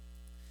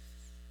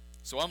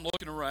 So I'm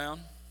looking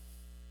around,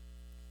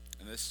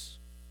 and this,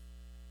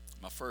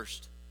 my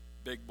first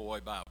big boy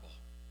Bible,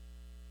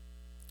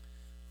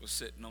 was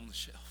sitting on the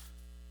shelf.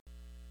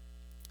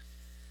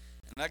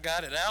 And I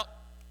got it out,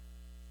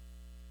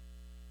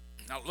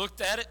 I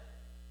looked at it.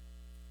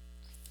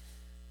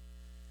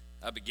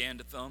 I began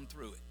to thumb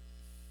through it.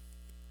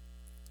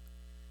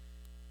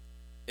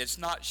 It's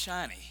not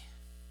shiny.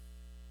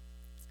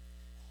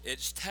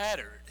 It's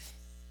tattered.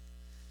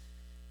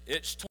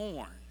 It's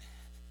torn.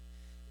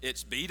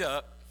 It's beat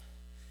up.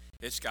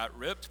 It's got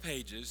ripped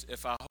pages.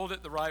 If I hold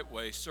it the right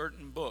way,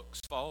 certain books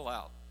fall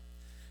out.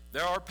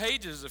 There are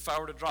pages, if I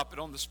were to drop it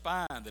on the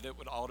spine, that it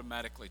would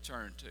automatically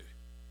turn to.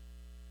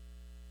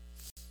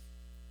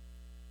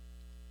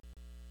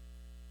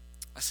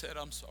 I said,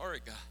 I'm sorry,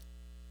 God.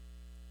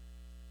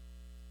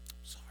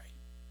 I'm sorry.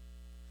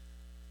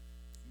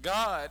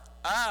 God,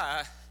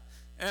 I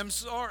am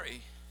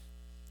sorry.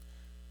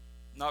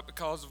 Not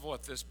because of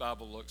what this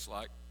Bible looks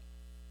like,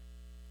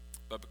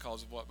 but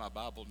because of what my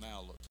Bible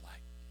now looks like.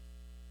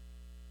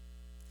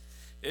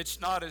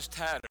 It's not as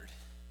tattered.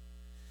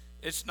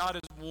 It's not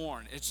as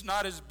worn. It's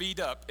not as beat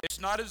up. It's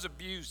not as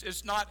abused.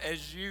 It's not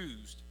as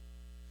used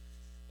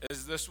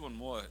as this one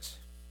was.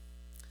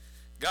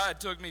 God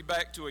took me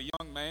back to a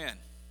young man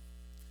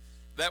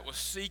that was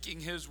seeking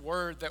his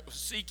word, that was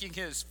seeking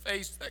his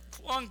face, that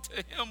clung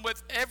to him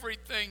with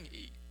everything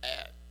he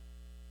had.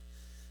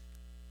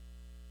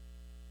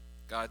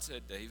 God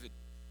said, David,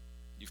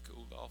 you've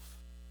cooled off.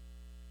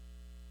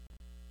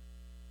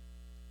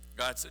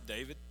 God said,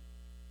 David,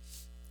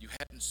 you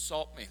hadn't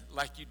sought me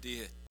like you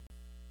did.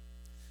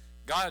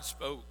 God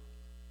spoke.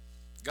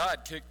 God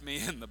kicked me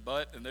in the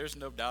butt, and there's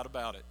no doubt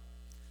about it.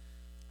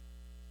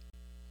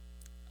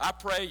 I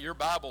pray your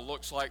Bible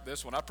looks like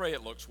this one. I pray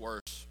it looks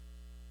worse.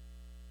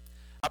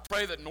 I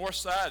pray that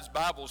Northside's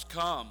Bibles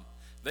come.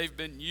 They've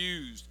been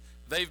used.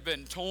 They've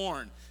been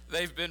torn.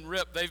 They've been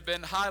ripped. They've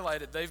been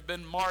highlighted. They've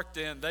been marked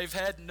in. They've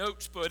had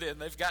notes put in.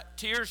 They've got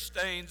tear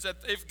stains.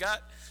 That they've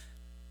got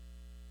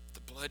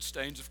the blood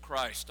stains of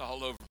Christ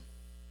all over them.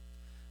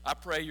 I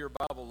pray your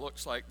Bible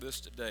looks like this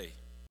today.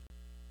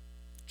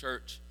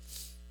 Church,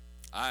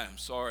 I am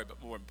sorry,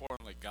 but more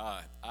importantly,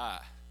 God, I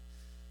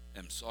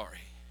am sorry.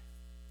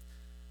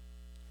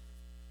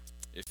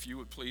 If you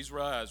would please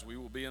rise, we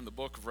will be in the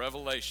book of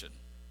Revelation,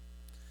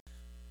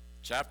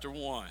 chapter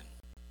 1.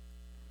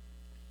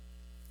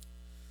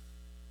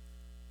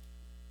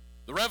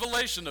 The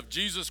revelation of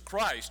Jesus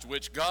Christ,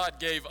 which God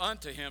gave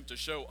unto him to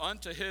show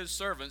unto his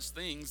servants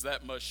things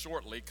that must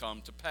shortly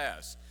come to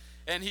pass.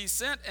 And he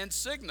sent and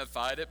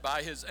signified it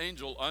by his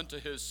angel unto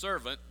his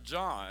servant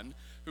John,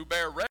 who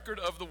bare record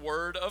of the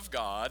word of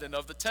God and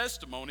of the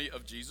testimony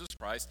of Jesus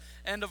Christ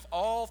and of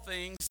all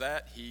things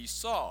that he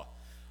saw.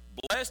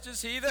 Blessed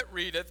is he that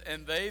readeth,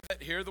 and they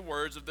that hear the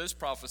words of this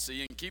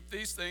prophecy, and keep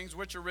these things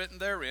which are written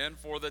therein,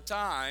 for the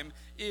time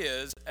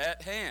is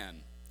at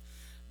hand.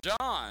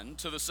 John,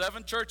 to the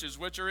 7 churches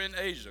which are in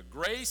Asia,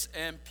 grace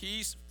and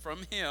peace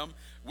from him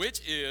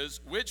which is,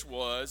 which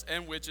was,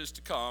 and which is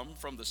to come,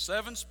 from the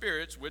 7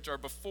 spirits which are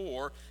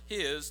before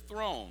his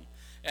throne,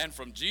 and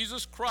from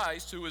Jesus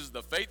Christ, who is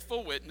the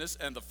faithful witness,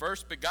 and the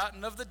first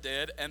begotten of the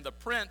dead, and the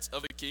prince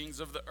of the kings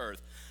of the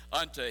earth.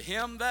 Unto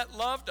him that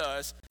loved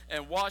us,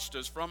 and washed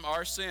us from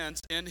our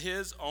sins in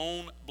his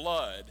own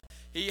blood,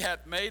 he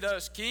hath made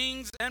us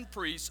kings and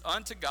priests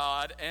unto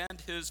God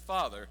and his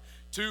Father.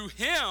 To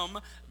him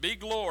be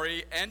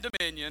glory and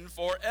dominion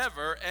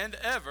forever and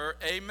ever.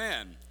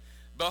 Amen.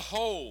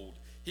 Behold,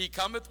 he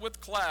cometh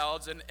with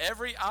clouds, and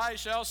every eye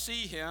shall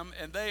see him,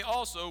 and they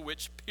also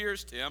which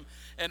pierced him,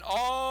 and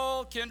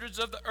all kindreds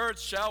of the earth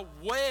shall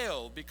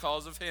wail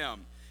because of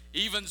him.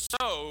 Even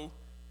so,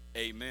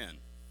 amen.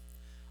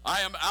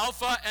 I am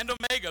Alpha and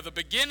Omega, the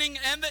beginning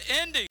and the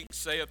ending,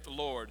 saith the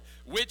Lord,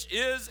 which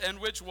is and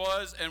which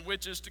was and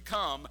which is to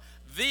come,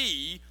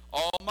 the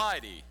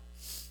Almighty.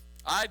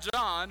 I,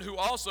 John, who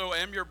also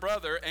am your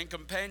brother and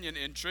companion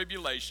in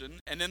tribulation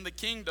and in the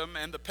kingdom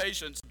and the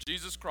patience of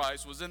Jesus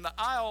Christ, was in the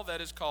isle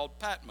that is called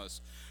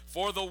Patmos,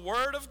 for the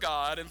word of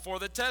God and for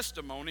the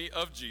testimony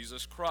of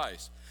Jesus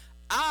Christ.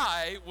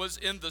 I was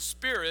in the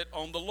Spirit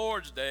on the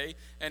Lord's day,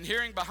 and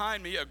hearing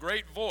behind me a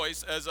great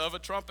voice as of a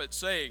trumpet,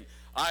 saying,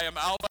 I am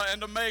Alpha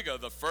and Omega,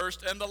 the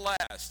first and the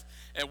last.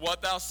 And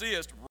what thou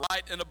seest,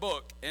 write in a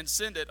book, and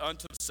send it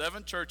unto the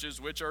 7 churches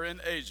which are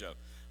in Asia,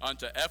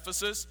 unto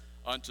Ephesus,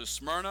 unto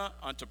Smyrna,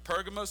 unto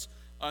Pergamos,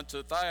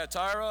 unto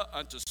Thyatira,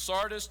 unto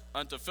Sardis,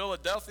 unto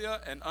Philadelphia,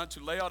 and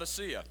unto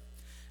Laodicea.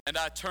 And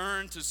I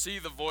turned to see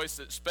the voice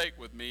that spake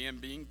with me,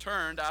 and being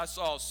turned, I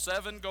saw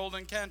 7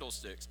 golden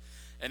candlesticks.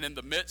 And in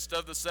the midst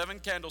of the 7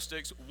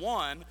 candlesticks,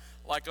 one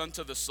like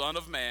unto the Son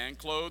of Man,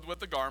 clothed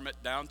with a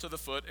garment down to the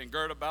foot, and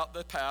girt about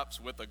the paps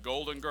with a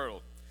golden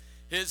girdle.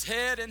 His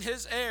head and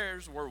his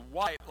hairs were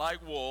white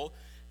like wool,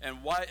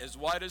 and white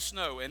as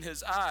snow, and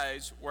his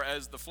eyes were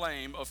as the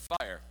flame of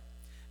fire.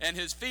 And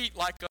his feet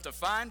like unto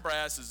fine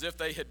brass, as if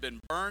they had been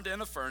burned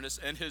in a furnace,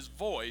 and his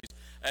voice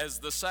as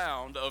the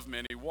sound of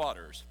many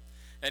waters.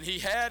 And he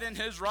had in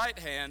his right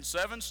hand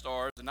 7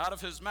 stars, and out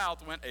of his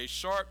mouth went a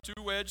sharp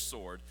 2-edged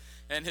sword,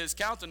 and his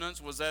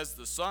countenance was as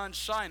the sun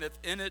shineth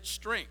in its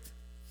strength.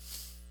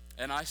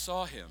 And I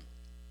saw him,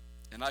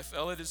 and I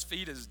fell at his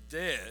feet as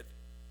dead,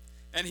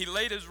 And he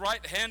laid his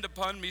right hand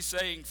upon me,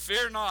 saying,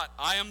 Fear not,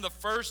 I am the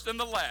first and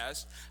the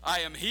last. I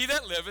am he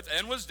that liveth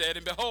and was dead,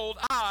 and behold,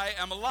 I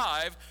am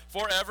alive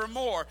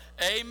forevermore.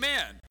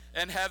 Amen.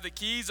 And have the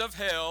keys of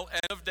hell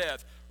and of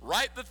death.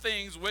 Write the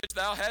things which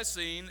thou hast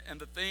seen, and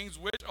the things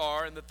which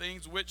are, and the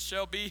things which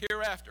shall be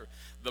hereafter.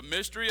 The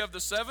mystery of the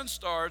 7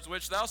 stars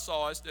which thou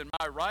sawest in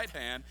my right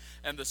hand,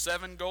 and the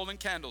 7 golden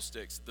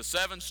candlesticks. The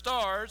 7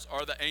 stars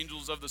are the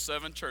angels of the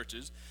 7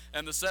 churches,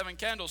 and the 7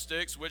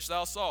 candlesticks which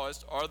thou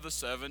sawest are the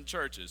 7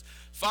 churches.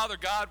 Father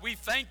God, we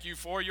thank you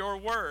for your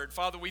word.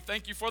 Father, we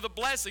thank you for the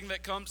blessing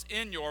that comes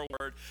in your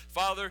word.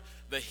 Father,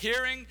 the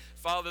hearing,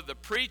 Father, the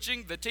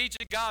preaching, the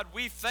teaching. God,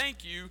 we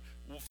thank you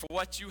for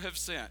what you have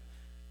sent.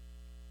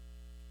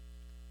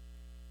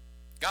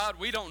 God,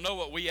 we don't know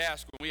what we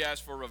ask when we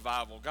ask for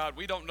revival. God,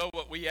 we don't know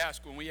what we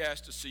ask when we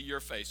ask to see your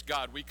face.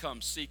 God, we come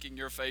seeking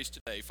your face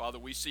today. Father,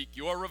 we seek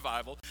your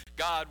revival.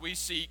 God, we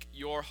seek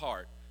your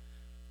heart.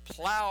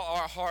 Plow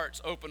our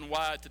hearts open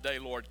wide today,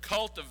 Lord.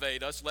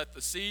 Cultivate us. Let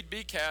the seed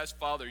be cast.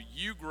 Father,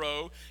 you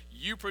grow.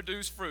 You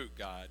produce fruit,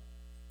 God.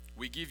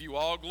 We give you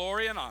all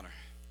glory and honor.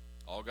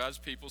 All God's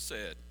people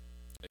said,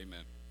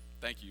 amen.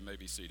 Thank you. You may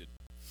be seated.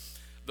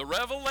 The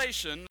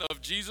revelation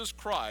of Jesus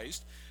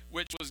Christ,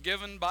 which was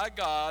given by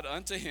God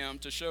unto him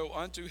to show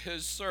unto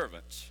his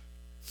servants.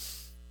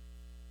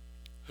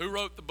 Who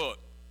wrote the book?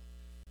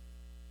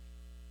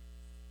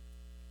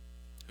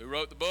 Who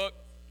wrote the book?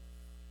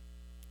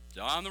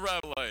 John the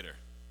Revelator.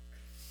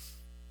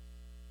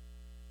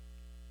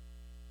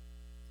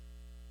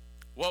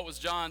 What was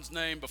John's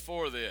name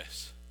before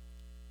this?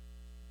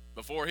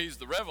 Before he's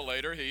the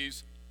Revelator,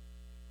 he's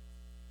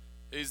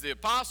the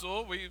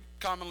apostle. We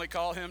commonly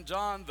call him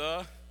John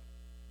the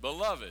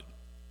Beloved.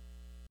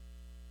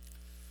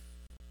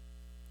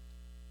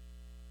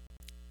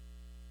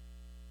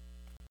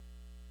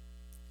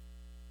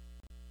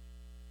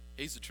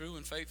 He's a true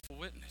and faithful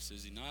witness,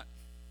 is he not?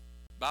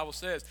 The Bible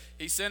says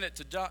he sent it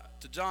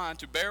to John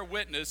to bear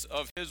witness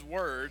of his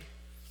word,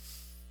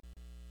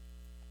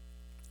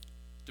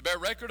 to bear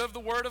record of the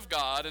word of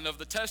God and of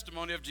the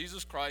testimony of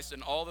Jesus Christ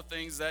and all the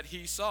things that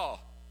he saw.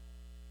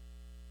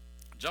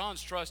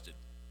 John's trusted.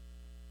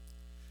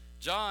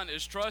 John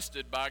is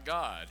trusted by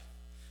God.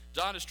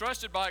 John is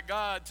trusted by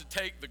God to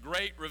take the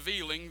great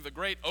revealing, the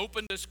great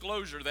open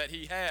disclosure that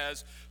he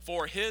has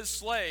for his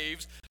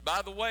slaves.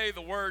 By the way,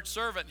 the word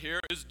servant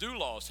here is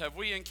doulos. Have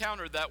we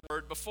encountered that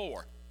word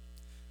before?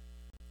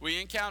 We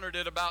encountered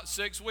it about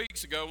 6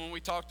 weeks ago when we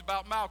talked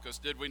about Malchus,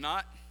 did we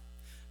not?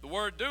 The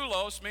word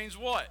doulos means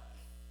what?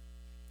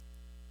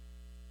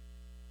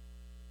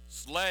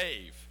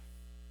 Slave.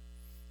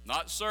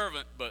 Not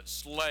servant, but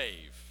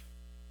slave.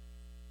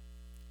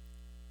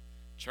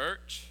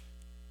 Church,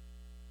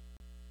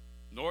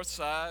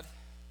 Northside,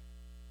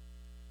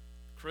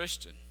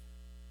 Christian,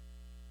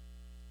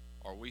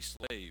 are we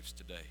slaves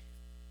today?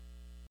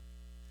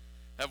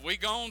 Have we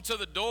gone to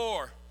the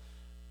door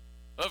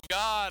of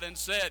God and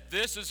said,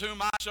 this is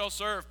whom I shall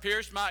serve,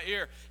 pierce my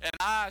ear, and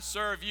I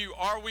serve you?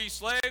 Are we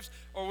slaves,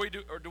 or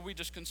do we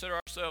just consider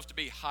ourselves to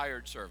be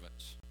hired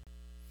servants?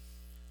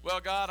 Well,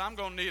 God, I'm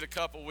going to need a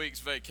couple weeks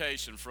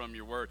vacation from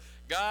your word.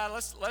 God,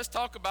 let's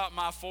talk about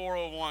my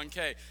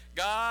 401k.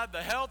 God,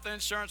 the health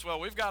insurance, well,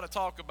 we've got to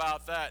talk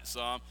about that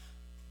some.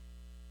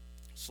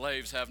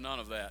 Slaves have none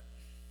of that.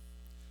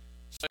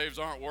 Slaves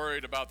aren't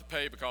worried about the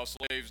pay because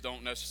slaves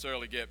don't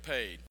necessarily get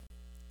paid.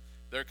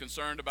 They're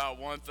concerned about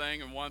one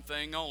thing and one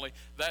thing only.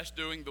 That's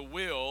doing the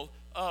will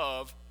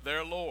of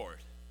their Lord.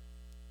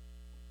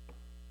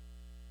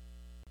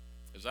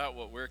 Is that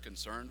what we're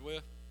concerned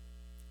with?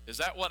 Is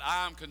that what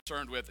I'm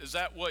concerned with? Is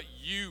that what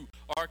you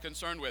are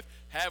concerned with?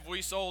 Have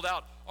we sold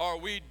out? Are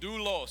we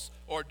doulos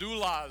or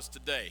doulas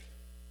today?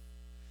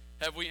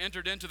 Have we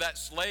entered into that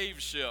slave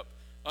ship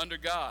under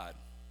God?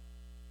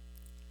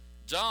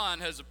 John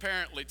has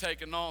apparently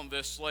taken on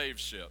this slave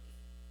ship.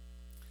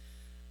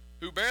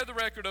 Who bear the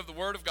record of the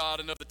word of God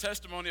and of the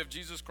testimony of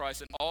Jesus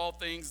Christ in all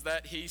things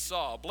that he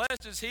saw.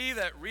 Blessed is he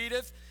that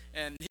readeth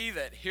and he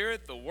that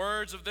heareth the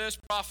words of this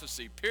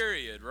prophecy.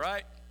 Period,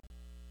 right?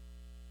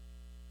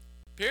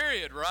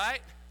 Period, right?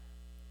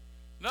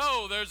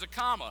 No, there's a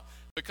comma,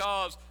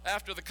 because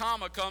after the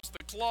comma comes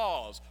the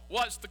clause.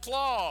 What's the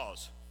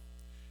clause?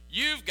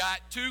 You've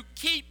got to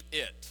keep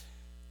it.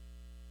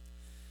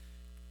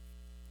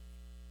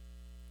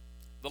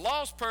 The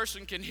lost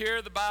person can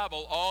hear the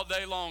Bible all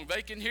day long.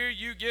 They can hear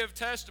you give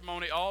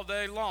testimony all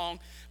day long,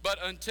 but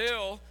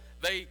until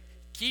they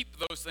keep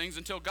those things,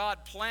 until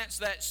God plants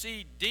that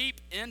seed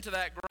deep into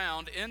that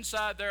ground,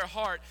 inside their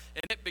heart,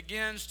 and it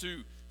begins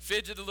to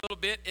fidget a little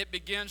bit, it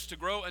begins to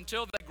grow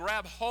until they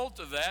grab hold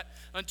of that,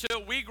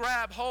 until we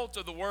grab hold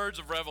of the words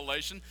of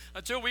Revelation,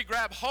 until we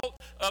grab hold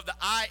of the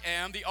I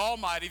am, the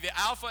Almighty, the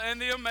Alpha and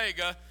the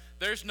Omega.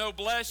 There's no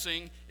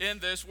blessing in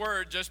this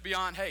word just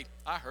beyond, hey,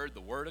 I heard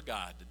the word of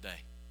God today.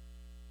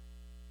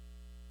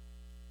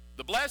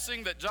 The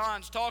blessing that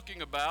John's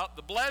talking about,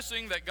 the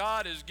blessing that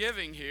God is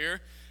giving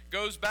here,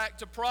 goes back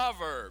to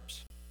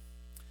Proverbs.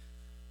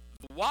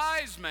 The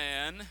wise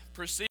man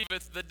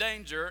perceiveth the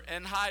danger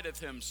and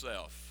hideth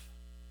himself.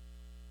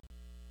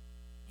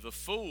 The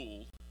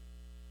fool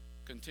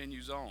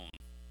continues on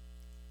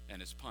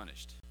and is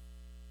punished.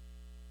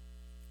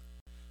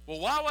 Well,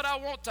 why would I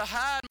want to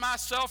hide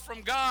myself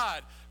from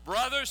God?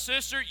 Brother,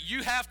 sister,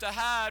 you have to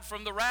hide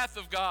from the wrath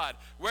of God.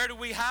 Where do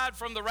we hide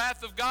from the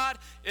wrath of God?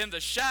 In the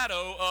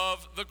shadow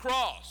of the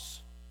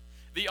cross.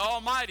 The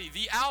Almighty,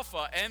 the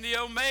Alpha and the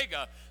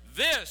Omega.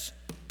 This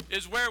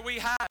is where we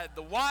hide.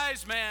 The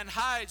wise man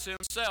hides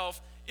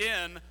himself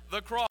in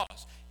the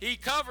cross. He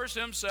covers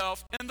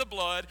himself in the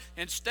blood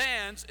and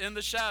stands in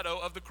the shadow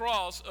of the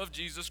cross of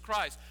Jesus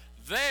Christ.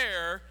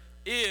 There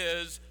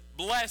is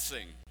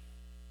blessing.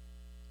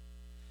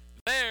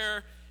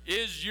 There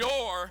is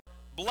your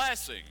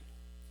blessing.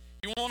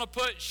 You want to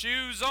put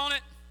shoes on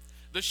it?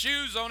 The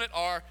shoes on it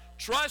are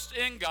trust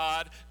in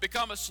God,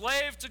 become a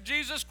slave to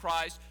Jesus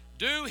Christ,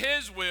 do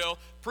His will,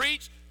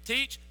 preach,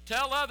 teach,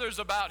 tell others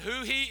about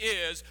who He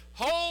is,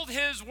 hold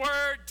His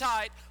word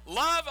tight,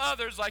 love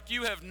others like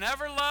you have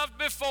never loved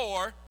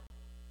before,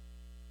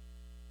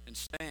 and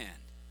stand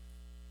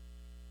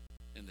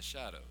in the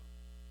shadow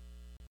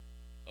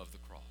of the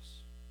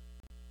cross.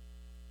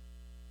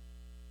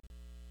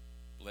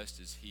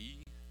 Blessed is he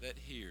that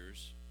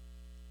hears,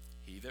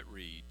 he that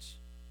reads,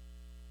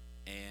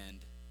 and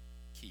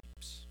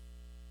keeps.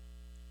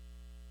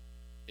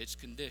 It's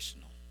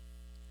conditional.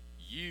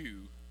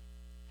 You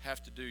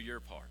have to do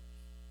your part.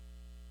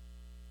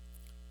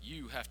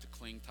 You have to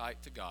cling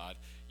tight to God.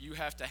 You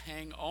have to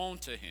hang on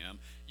to Him.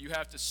 You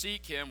have to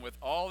seek Him with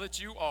all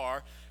that you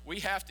are.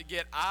 We have to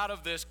get out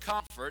of this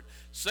comfort.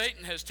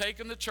 Satan has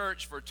taken the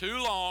church for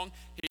too long.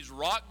 He's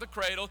rocked the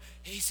cradle.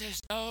 He says,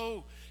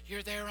 no,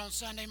 you're there on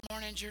Sunday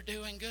mornings, you're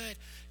doing good.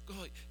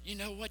 You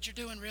know what, you're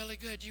doing really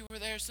good. You were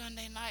there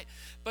Sunday night.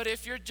 But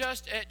if you're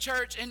just at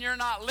church and you're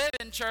not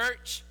living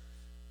church,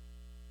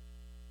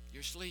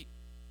 you're asleep.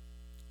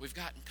 We've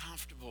gotten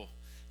comfortable.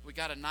 We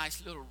got a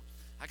nice little,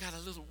 I got a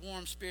little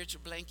warm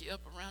spiritual blanket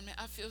up around me.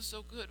 I feel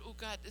so good. Oh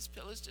God, this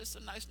pillow's just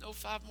a nice, no,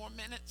 5 more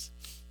minutes.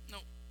 No,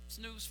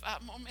 snooze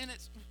 5 more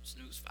minutes.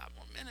 Snooze 5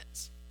 more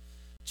minutes.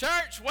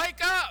 Church,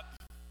 wake up.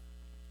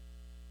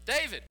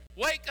 David,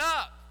 wake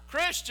up.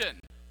 Christian,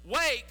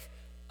 wake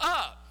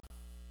up.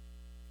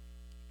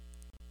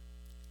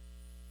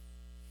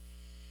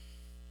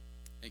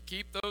 And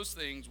keep those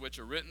things which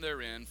are written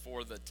therein,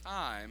 for the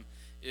time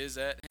is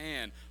at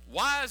hand.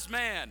 Wise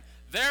man,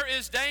 there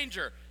is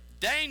danger.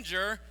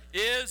 Danger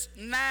is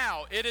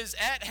now. It is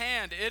at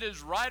hand. It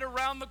is right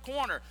around the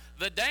corner.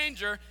 The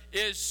danger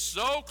is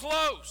so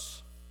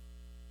close.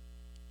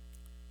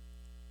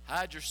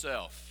 Hide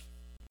yourself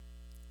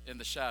in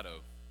the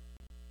shadow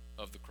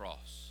of the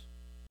cross.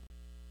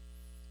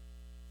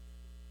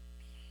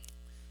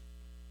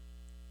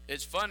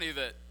 It's funny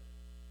that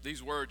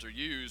these words are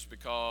used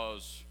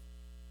because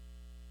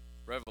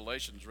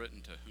Revelation's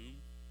written to whom?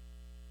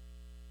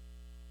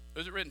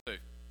 Who's it written to?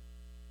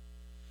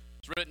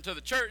 It's written to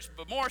the church,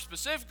 but more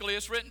specifically,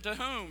 it's written to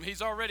whom?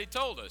 He's already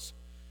told us.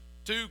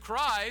 To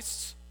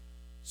Christ's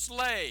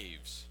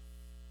slaves.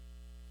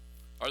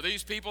 Are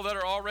these people that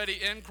are already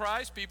in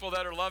Christ? People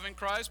that are loving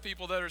Christ?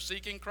 People that are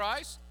seeking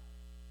Christ?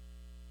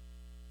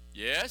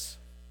 Yes.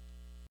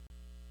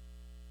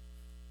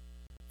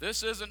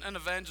 This isn't an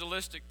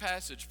evangelistic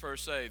passage per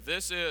se.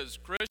 This is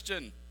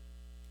Christian.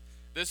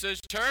 This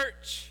is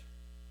church.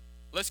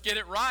 Let's get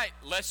it right.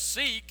 Let's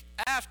seek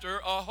after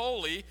a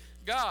holy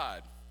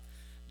God.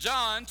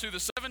 John, to the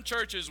 7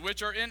 churches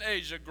which are in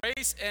Asia,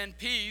 grace and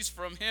peace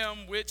from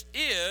Him which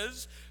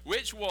is,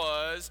 which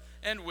was,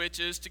 and which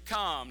is to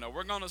come. Now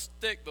we're going to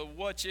stick the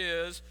which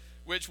is,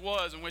 which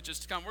was, and which is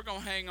to come. We're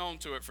going to hang on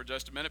to it for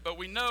just a minute, but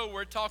we know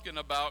we're talking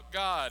about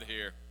God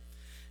here.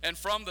 And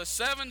from the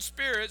 7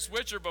 spirits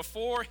which are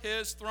before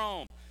His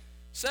throne.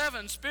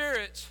 7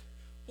 spirits?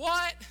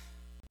 What?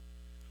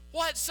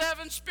 What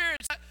 7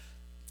 spirits?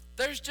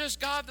 There's just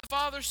God the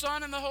Father,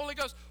 Son, and the Holy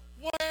Ghost.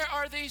 Where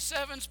are these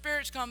 7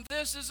 spirits come?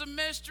 This is a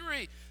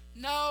mystery.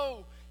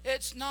 No,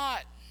 it's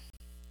not.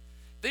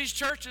 These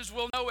churches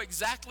will know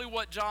exactly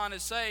what John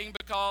is saying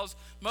because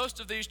most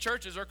of these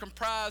churches are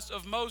comprised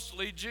of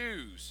mostly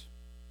Jews.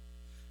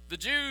 The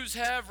Jews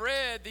have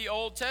read the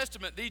Old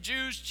Testament. The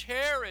Jews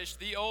cherish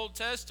the Old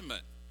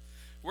Testament.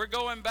 We're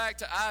going back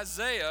to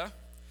Isaiah,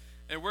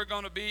 and we're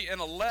going to be in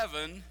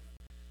 11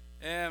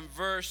 and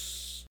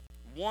verse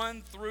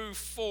 1 through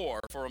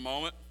 4 for a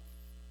moment.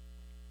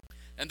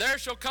 And there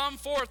shall come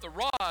forth a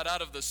rod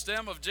out of the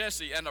stem of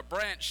Jesse, and a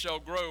branch shall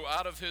grow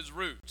out of his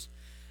roots.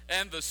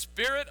 And the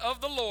Spirit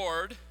of the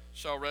Lord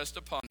shall rest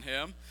upon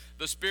him,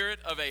 the Spirit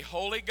of a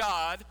holy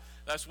God.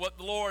 That's what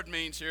the Lord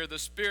means here, the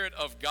Spirit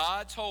of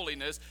God's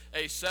holiness,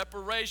 a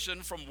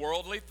separation from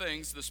worldly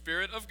things. The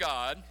Spirit of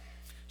God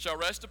shall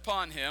rest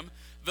upon him,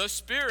 the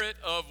Spirit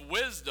of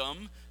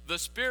wisdom, the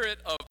Spirit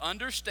of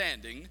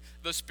understanding,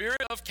 the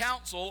Spirit of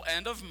counsel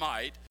and of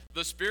might,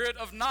 the Spirit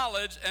of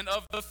knowledge and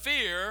of the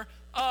fear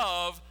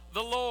of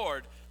the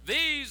Lord.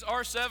 These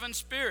are 7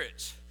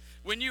 spirits.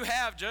 When you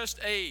have just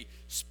a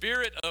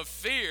spirit of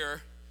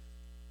fear,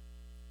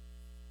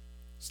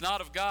 it's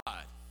not of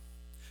God.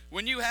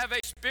 When you have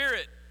a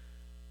spirit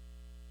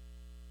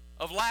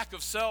of lack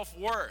of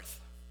self-worth,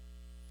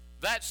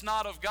 that's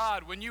not of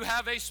God. When you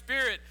have a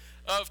spirit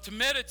of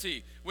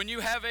timidity, when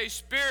you have a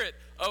spirit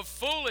of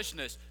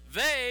foolishness,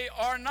 they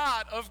are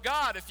not of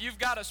God. If you've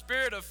got a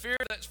spirit of fear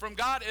that's from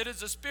God, it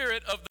is a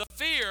spirit of the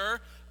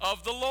fear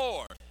of the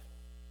Lord.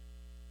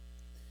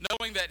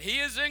 Knowing that He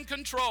is in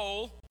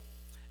control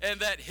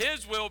and that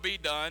His will be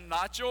done,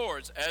 not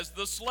yours, as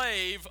the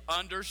slave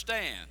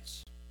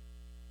understands.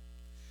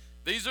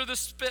 These are the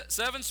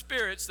 7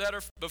 spirits that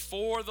are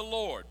before the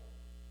Lord.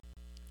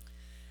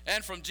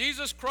 And from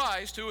Jesus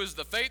Christ, who is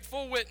the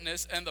faithful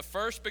witness and the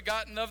first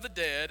begotten of the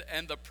dead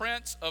and the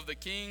prince of the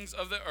kings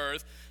of the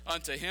earth,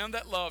 unto Him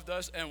that loved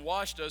us and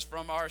washed us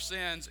from our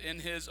sins in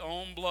His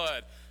own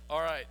blood. All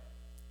right,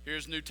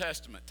 here's New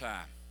Testament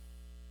time.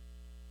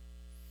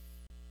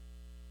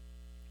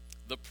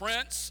 The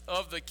prince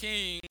of the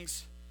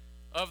kings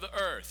of the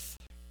earth.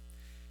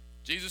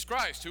 Jesus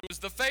Christ, who is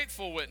the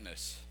faithful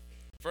witness,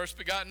 first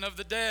begotten of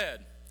the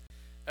dead.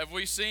 Have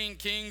we seen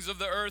kings of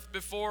the earth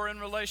before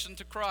in relation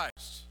to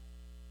Christ?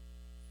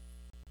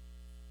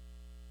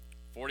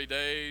 40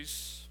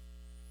 days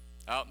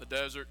out in the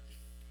desert.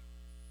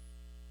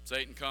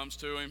 Satan comes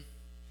to him,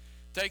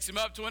 takes him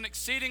up to an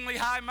exceedingly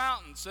high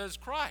mountain, says,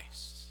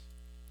 Christ,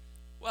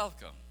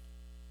 welcome.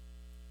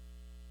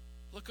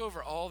 Look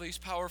over all these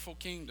powerful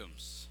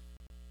kingdoms.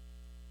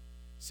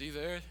 See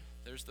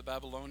there's the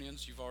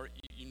Babylonians.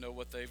 You know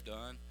what they've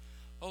done.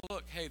 Oh,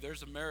 look, hey,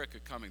 there's America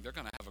coming. They're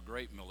going to have a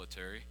great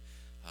military.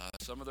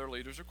 Some of their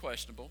leaders are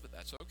questionable, but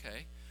that's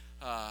okay.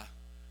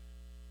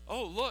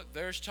 Oh, look,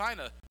 there's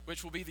China,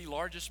 which will be the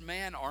largest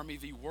man army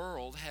the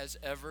world has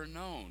ever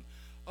known.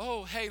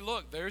 Oh, hey,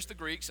 look, there's the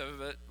Greeks.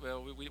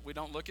 Well, we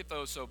don't look at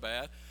those so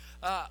bad.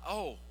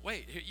 Oh,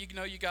 wait,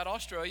 you got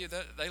Australia.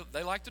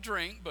 They like to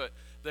drink, but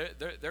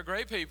they're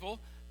great people.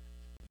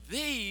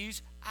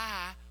 These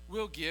I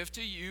will give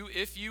to you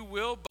if you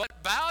will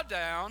but bow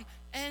down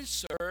and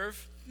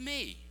serve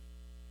me.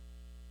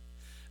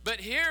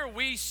 But here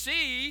we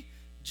see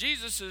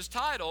Jesus'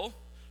 title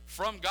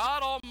from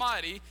God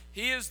Almighty.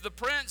 He is the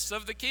prince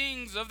of the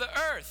kings of the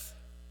earth.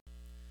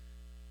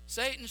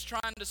 Satan's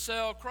trying to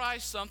sell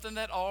Christ something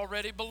that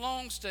already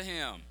belongs to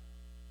him.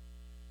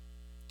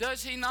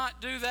 Does he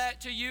not do that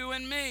to you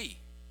and me?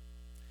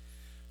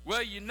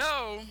 Well,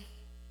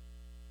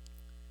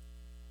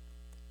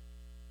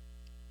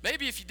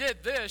 maybe if you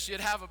did this, you'd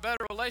have a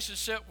better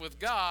relationship with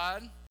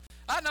God.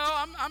 I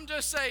know, I'm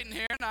just Satan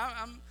here,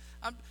 and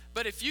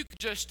but if you could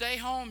just stay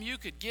home, you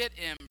could get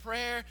in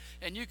prayer,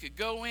 and you could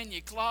go in your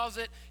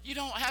closet. You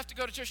don't have to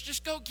go to church.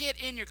 Just go get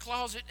in your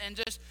closet and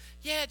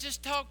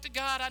just talk to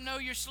God. I know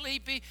you're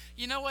sleepy.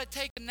 You know what?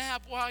 Take a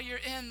nap while you're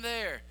in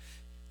there.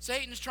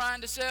 Satan's trying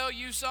to sell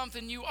you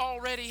something you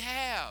already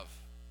have.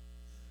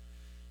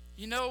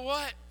 You know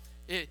what?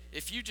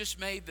 If you just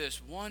made this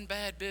one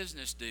bad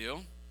business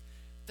deal,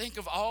 think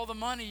of all the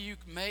money you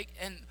can make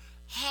and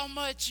how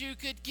much you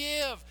could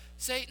give.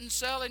 Satan's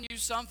selling you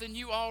something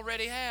you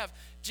already have.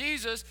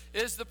 Jesus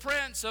is the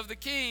prince of the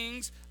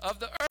kings of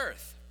the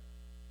earth.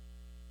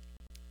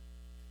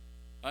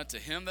 Unto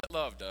Him that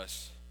loved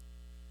us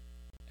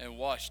and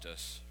washed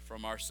us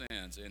from our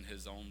sins in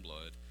His own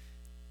blood,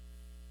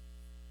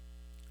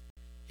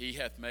 He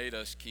hath made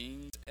us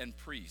kings and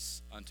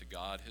priests unto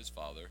God His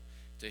Father.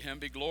 To Him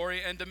be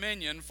glory and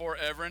dominion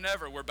forever and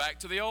ever. We're back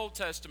to the Old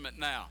Testament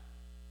now.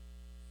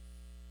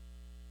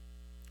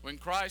 When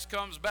Christ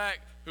comes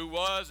back, who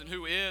was and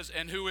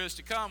who is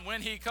to come,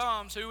 when He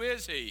comes, who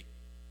is He?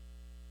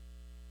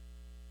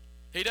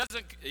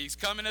 He's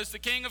coming as the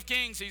King of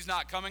Kings. He's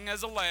not coming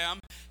as a lamb.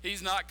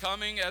 He's not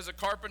coming as a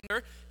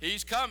carpenter.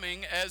 He's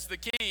coming as the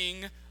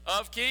King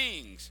of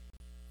Kings.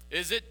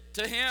 Is it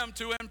to Him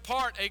to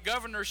impart a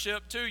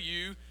governorship to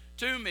you,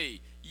 to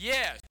me?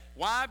 Yes.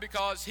 Why?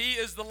 Because He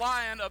is the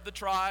Lion of the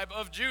tribe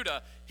of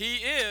Judah. He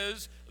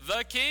is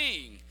the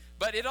King.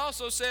 But it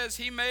also says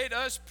He made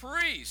us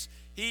priests.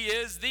 He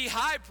is the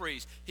high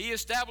priest. He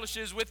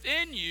establishes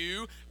within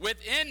you,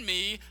 within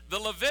me, the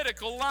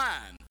Levitical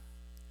line,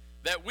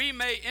 that we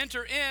may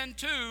enter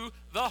into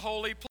the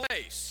holy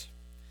place.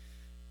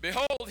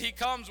 Behold, He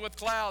comes with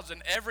clouds,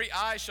 and every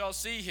eye shall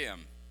see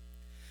Him.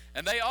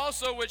 And they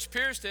also which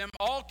pierced Him,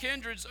 all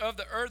kindreds of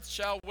the earth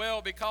shall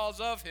wail because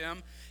of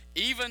Him.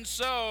 Even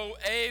so,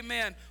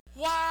 amen.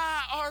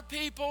 Why are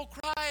people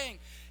crying?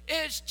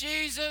 It's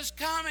Jesus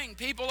coming.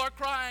 People are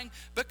crying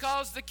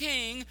because the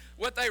King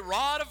with a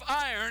rod of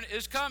iron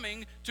is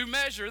coming to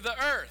measure the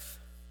earth.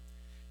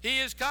 He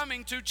is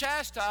coming to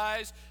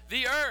chastise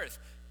the earth.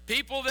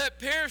 People that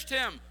pierced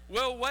Him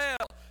will wail.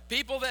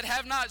 People that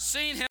have not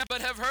seen Him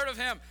but have heard of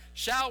Him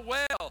shall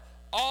wail.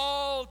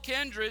 All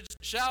kindreds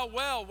shall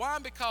wail. Why?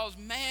 Because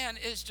man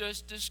is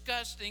just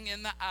disgusting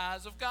in the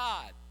eyes of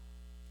God.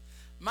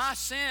 My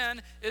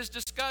sin is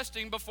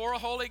disgusting before a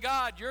holy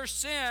God. Your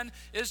sin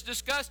is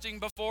disgusting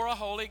before a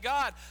holy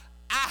God.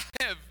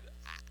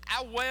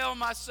 I wail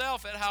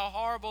myself at how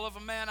horrible of a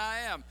man I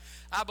am.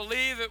 I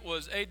believe it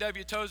was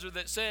A.W. Tozer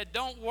that said,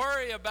 don't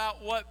worry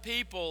about what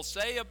people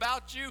say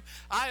about you.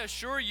 I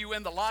assure you,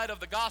 in the light of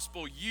the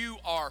gospel, you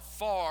are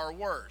far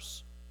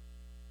worse.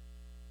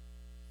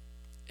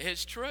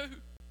 It's true.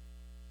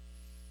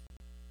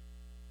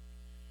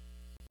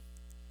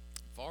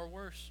 far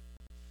worse.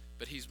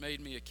 But he's made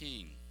me a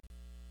king.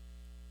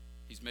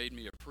 He's made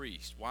me a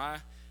priest. Why?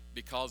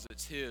 Because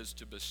it's his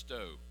to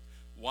bestow.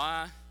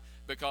 Why?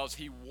 Because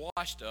he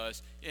washed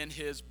us in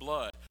his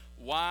blood.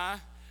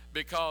 Why?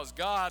 Because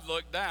God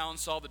looked down,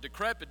 saw the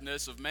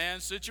decrepitness of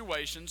man's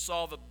situation,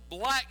 saw the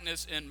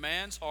blackness in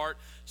man's heart,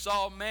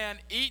 saw man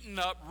eaten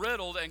up,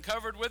 riddled, and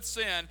covered with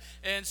sin,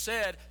 and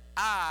said,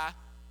 I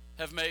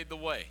have made the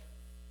way.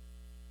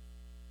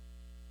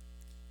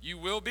 You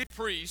will be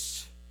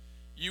priests.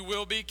 You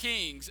will be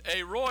kings.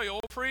 A royal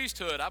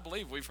priesthood. I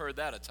believe we've heard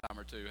that a time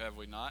or two, have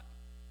we not?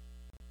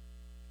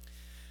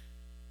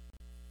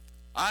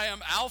 I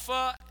am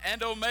Alpha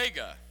and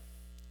Omega,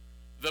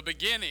 the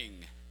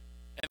beginning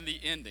and the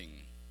ending.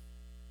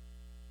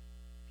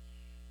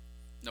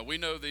 Now we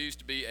know these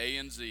to be A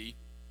and Z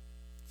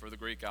for the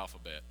Greek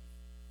alphabet.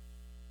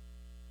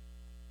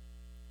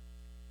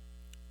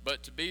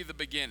 But to be the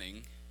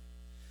beginning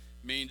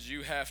means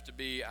you have to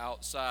be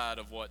outside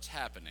of what's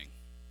happening.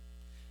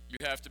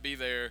 You have to be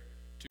there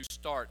to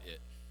start it.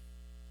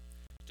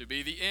 To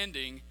be the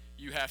ending,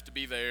 you have to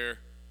be there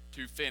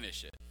to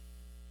finish it.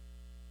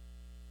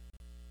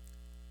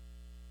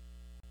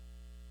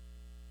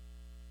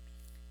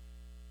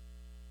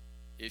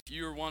 If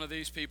you're one of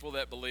these people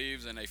that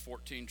believes in a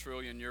 14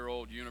 trillion year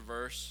old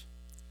universe,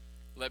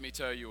 let me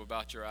tell you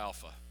about your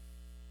Alpha.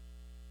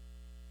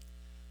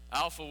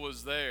 Alpha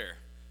was there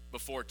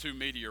before two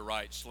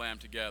meteorites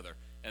slammed together,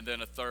 and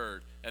then a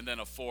third, and then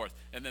a fourth,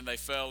 and then they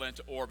fell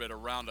into orbit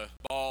around a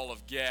ball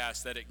of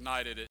gas that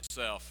ignited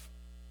itself.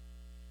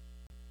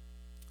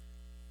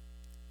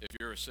 If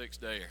you're a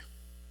six-dayer,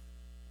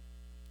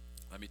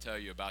 let me tell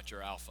you about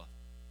your Alpha.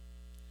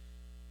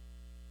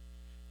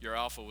 Your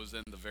Alpha was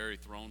in the very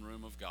throne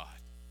room of God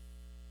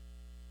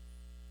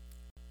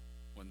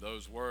when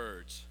those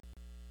words,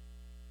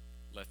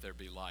 "Let there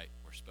be light,"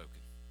 were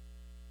spoken.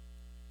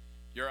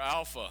 Your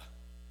Alpha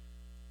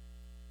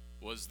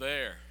was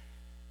there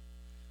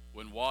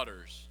when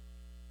waters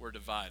were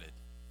divided.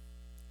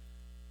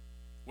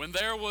 When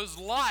there was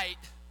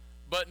light,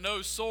 but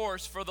no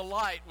source for the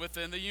light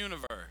within the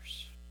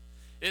universe.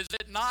 Is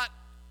it not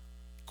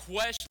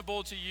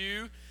questionable to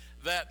you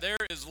that there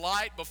is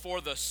light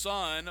before the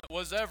sun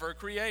was ever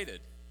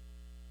created?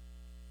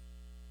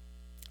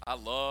 I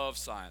love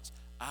science.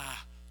 I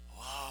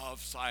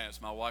love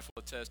science. My wife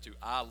will attest to,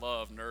 I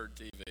love nerd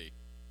TV.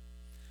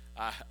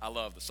 I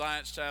love the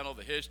Science Channel,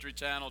 the History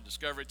Channel,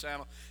 Discovery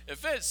Channel.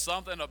 If it's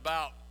something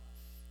about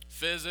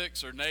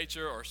physics or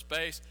nature or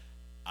space,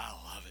 I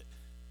love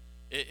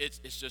it.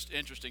 It's just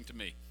interesting to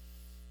me.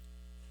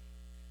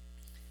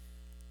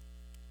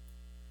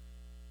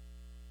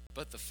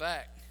 But the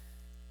fact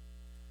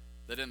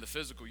that in the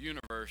physical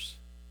universe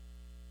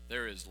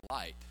there is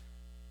light,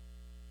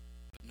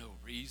 but no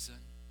reason,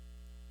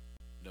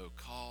 no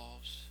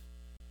cause,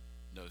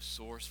 no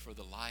source for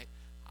the light,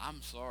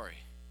 I'm sorry.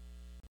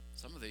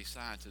 Some of these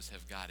scientists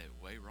have got it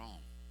way wrong.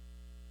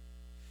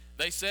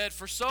 They said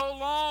for so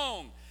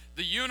long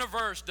the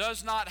universe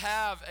does not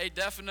have a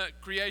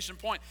definite creation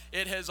point.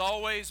 It has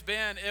always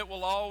been, it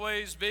will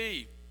always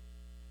be.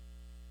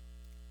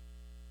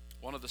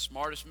 One of the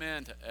smartest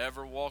men to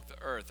ever walk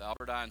the earth,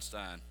 Albert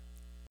Einstein,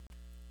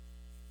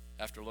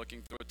 after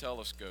looking through a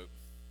telescope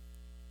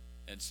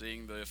and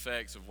seeing the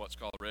effects of what's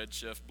called red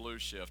shift, blue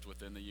shift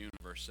within the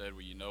universe, said,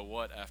 well, you know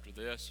what? After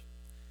this,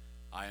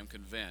 I am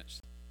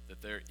convinced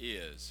that there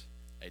is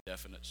a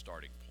definite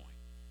starting point.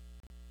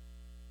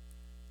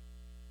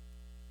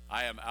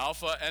 I am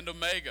Alpha and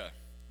Omega,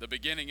 the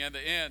beginning and the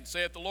end,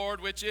 saith the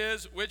Lord, which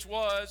is, which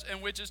was,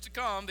 and which is to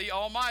come, the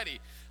Almighty.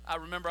 I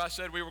remember I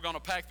said we were going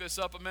to pack this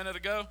up a minute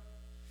ago.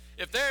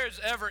 If there is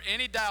ever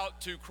any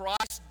doubt to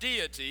Christ's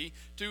deity,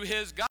 to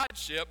his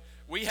godship,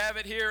 we have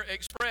it here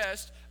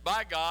expressed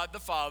by God the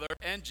Father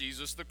and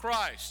Jesus the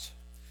Christ.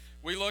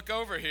 We look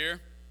over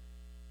here.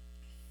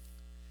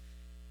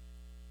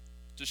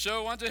 To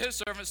show unto his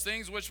servants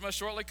things which must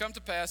shortly come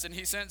to pass, and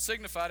he sent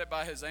signified it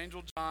by his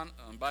angel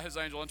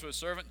unto his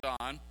servant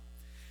John.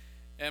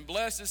 And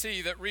blessed is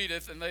he that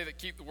readeth, and they that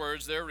keep the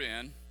words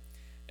therein.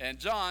 And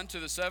John, to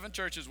the seven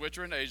churches which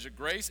are in Asia,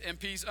 grace and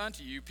peace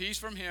unto you, peace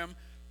from him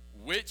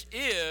which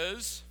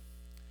is,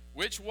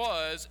 which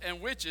was,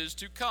 and which is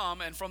to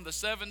come, and from the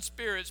seven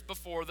spirits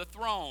before the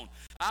throne.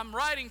 I'm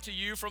writing to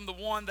you from the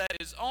one that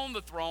is on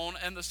the throne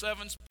and the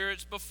seven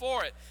spirits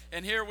before it.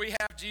 And here we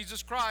have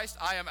Jesus Christ.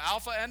 I am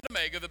Alpha and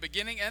Omega, the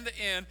beginning and the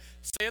end,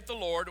 saith the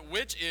Lord,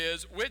 which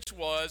is, which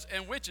was,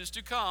 and which is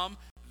to come,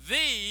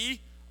 the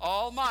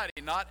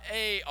Almighty. Not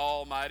a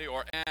Almighty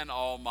or an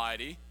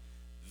Almighty,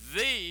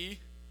 the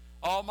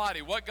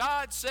Almighty. What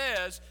God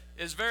says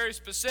is very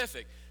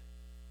specific.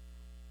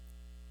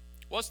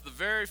 What's the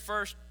very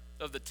first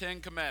of the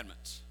 10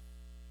 commandments?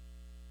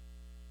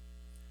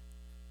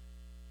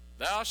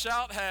 Thou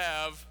shalt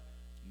have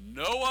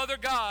no other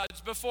gods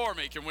before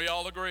me. Can we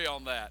all agree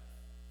on that?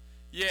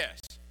 Yes.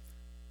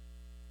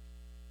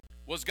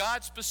 Was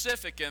God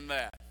specific in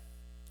that?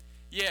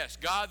 Yes.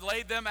 God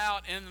laid them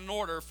out in an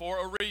order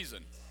for a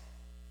reason.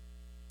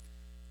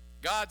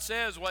 God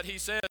says what he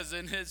says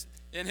in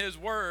his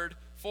word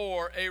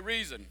for a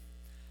reason.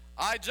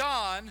 I,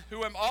 John,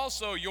 who am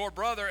also your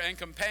brother and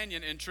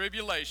companion in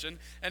tribulation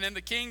and in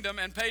the kingdom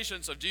and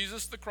patience of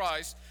Jesus the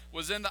Christ,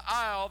 was in the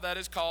isle that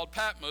is called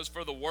Patmos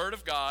for the word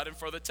of God and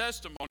for the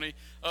testimony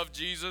of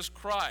Jesus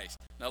Christ.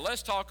 Now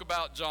let's talk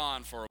about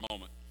John for a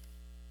moment.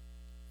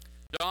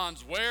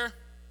 John's where?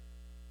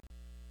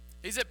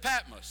 He's at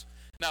Patmos.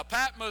 Now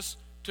Patmos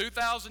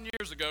 2,000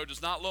 years ago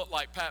does not look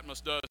like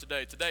Patmos does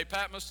today.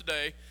 Patmos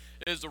today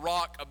is the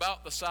rock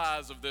about the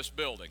size of this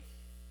building.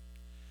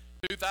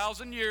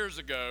 2,000 years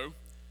ago,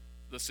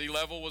 the sea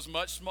level was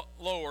much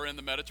lower in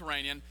the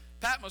Mediterranean.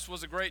 Patmos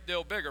was a great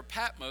deal bigger.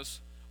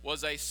 Patmos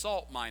was a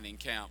salt mining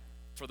camp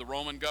for the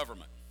Roman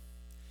government.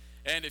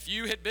 And if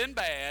you had been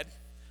bad,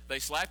 they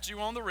slapped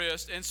you on the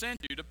wrist and sent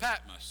you to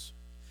Patmos,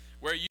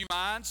 where you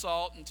mined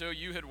salt until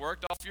you had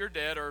worked off your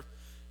debt, or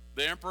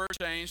the emperor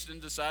changed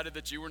and decided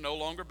that you were no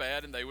longer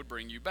bad and they would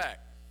bring you back.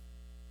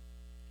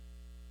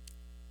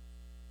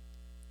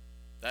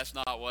 That's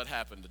not what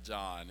happened to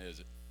John, is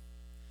it?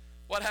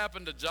 What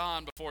happened to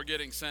John before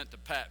getting sent to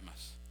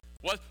Patmos?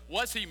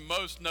 What's he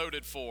most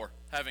noted for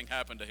having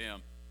happened to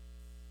him?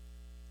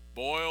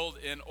 Boiled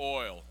in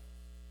oil.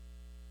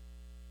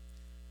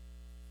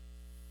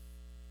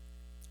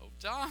 Oh,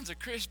 John's a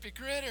crispy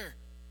critter.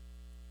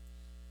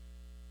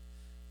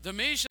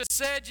 Demetia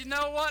said, you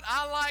know what?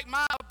 I like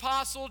my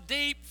apostle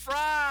deep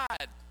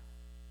fried.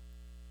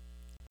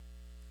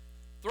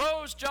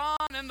 Throws John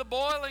in the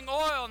boiling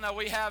oil. Now,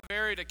 we have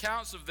varied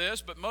accounts of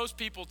this, but most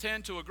people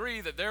tend to agree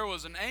that there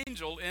was an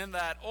angel in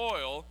that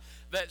oil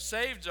that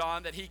saved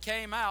John, that he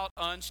came out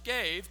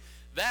unscathed.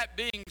 That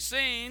being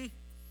seen,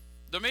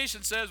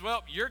 Domitian says,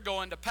 well, you're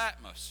going to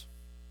Patmos.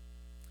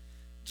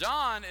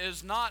 John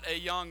is not a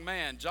young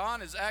man.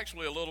 John is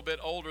actually a little bit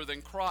older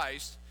than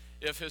Christ,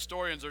 if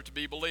historians are to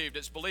be believed.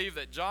 It's believed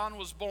that John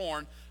was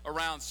born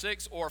around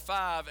 6 or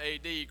 5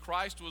 AD.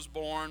 Christ was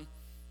born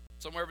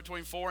somewhere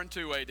between 4 and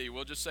 2 AD.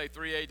 We'll just say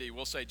 3 AD.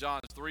 We'll say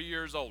John is 3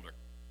 years older.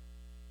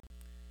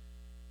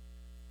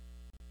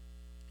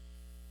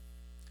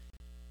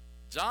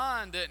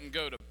 John didn't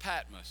go to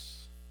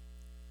Patmos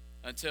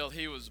until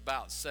he was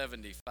about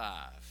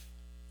 75.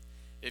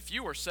 If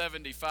you were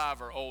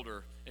 75 or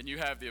older and you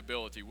have the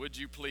ability, would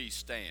you please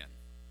stand?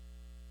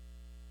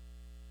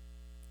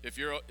 If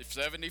you're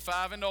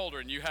 75 and older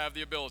and you have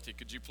the ability,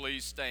 could you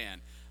please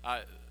stand?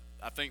 I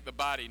think the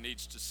body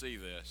needs to see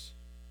this.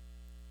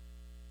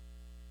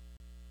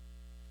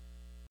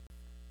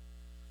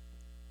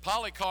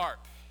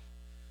 Polycarp.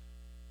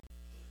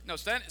 No,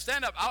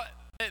 stand up.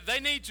 They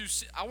need to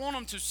see, I want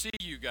them to see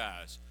you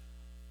guys.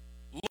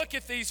 Look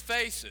at these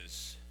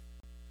faces.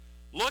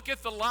 Look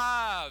at the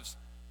lives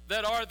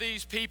that are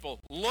these people.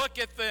 Look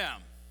at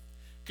them.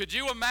 Could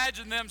you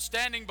imagine them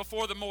standing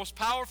before the most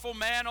powerful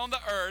man on the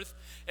earth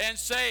and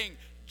saying,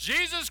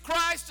 Jesus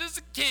Christ is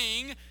the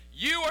king,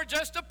 you are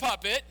just a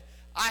puppet,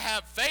 I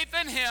have faith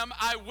in him,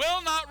 I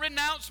will not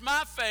renounce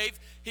my faith.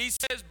 He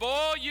says,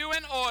 boil you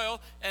in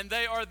oil, and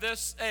they are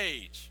this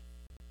age.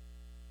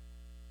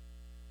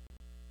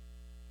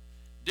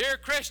 Dear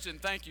Christian,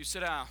 thank you,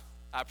 sit down,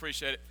 I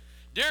appreciate it.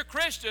 Dear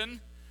Christian,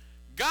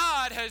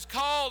 God has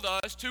called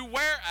us to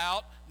wear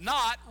out,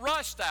 not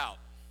rust out.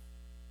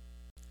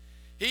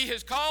 He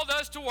has called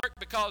us to work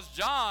because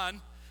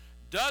John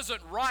doesn't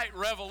write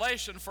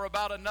Revelation for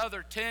about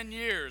another 10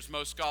 years,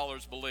 most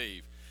scholars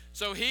believe.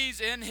 So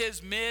he's in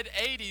his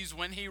mid-80s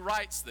when he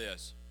writes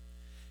this.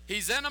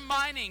 He's in a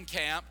mining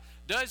camp.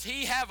 Does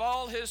he have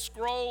all his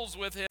scrolls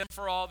with him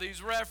for all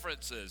these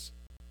references?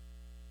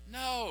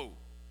 No.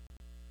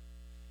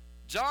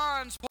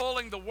 John's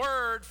pulling the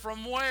word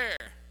from where?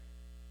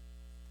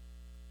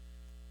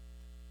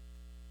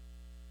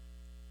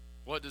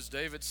 What does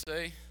David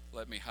say?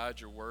 Let me hide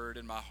your word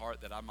in my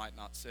heart that I might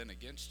not sin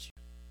against you.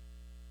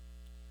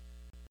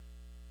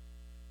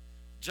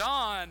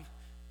 John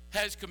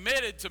has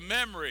committed to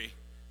memory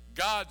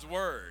God's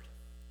word.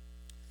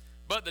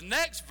 But the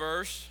next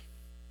verse,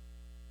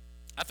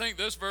 I think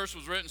this verse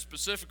was written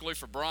specifically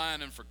for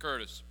Brian and for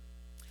Curtis.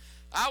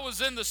 I was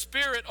in the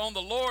Spirit on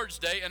the Lord's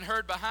day and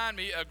heard behind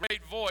me a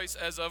great voice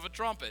as of a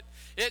trumpet.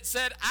 It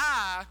said,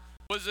 I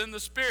was in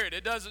the Spirit.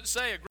 It doesn't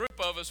say a group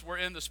of us were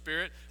in the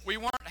Spirit. We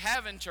weren't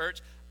having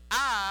church.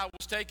 I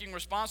was taking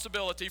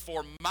responsibility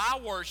for my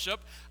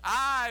worship.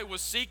 I was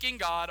seeking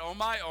God on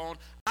my own.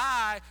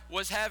 I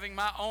was having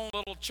my own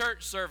little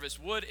church service.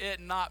 Would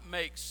it not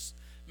make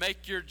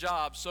your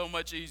job so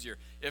much easier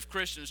if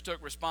Christians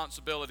took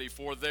responsibility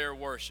for their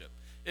worship?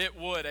 It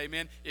would,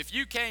 amen. If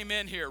you came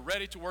in here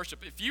ready to worship,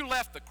 if you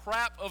left the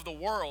crap of the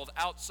world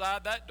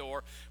outside that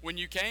door when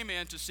you came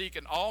in to seek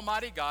an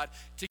almighty God,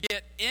 to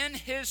get in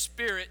his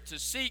Spirit to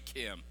seek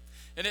him,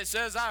 and it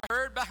says, I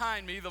heard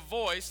behind me the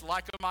voice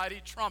like a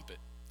mighty trumpet.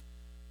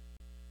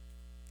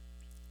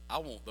 I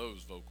want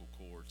those vocal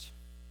cords.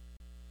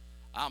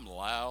 I'm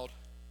loud,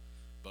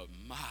 but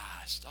my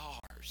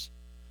stars.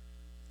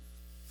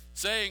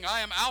 Saying,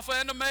 I am Alpha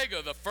and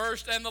Omega, the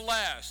first and the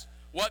last.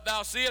 What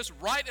thou seest,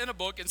 write in a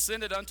book and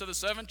send it unto the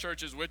 7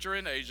 churches which are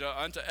in Asia,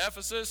 unto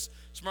Ephesus,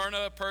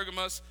 Smyrna,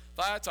 Pergamos,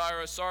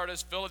 Thyatira,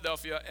 Sardis,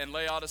 Philadelphia, and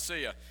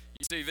Laodicea.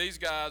 You see, these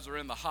guys are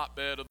in the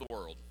hotbed of the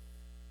world.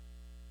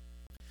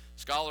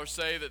 Scholars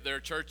say that their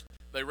church,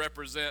 they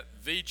represent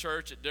the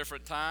church at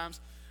different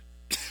times.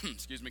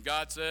 Excuse me,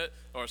 God said,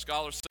 or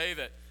scholars say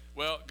that,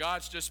 well,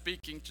 God's just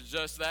speaking to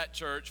just that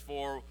church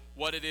for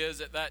what it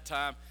is at that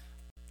time.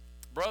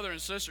 Brother and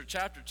sister,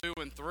 chapter 2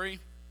 and 3,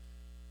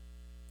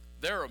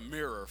 they're a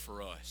mirror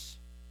for us.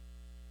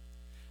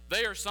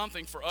 They are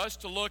something for us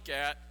to look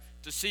at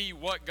to see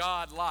what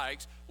God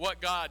likes,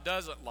 what God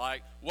doesn't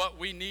like, what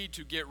we need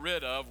to get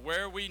rid of,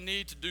 where we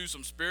need to do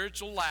some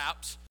spiritual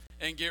laps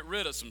and get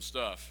rid of some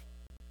stuff.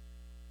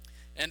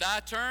 And I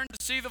turned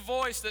to see the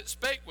voice that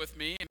spake with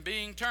me, and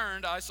being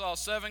turned, I saw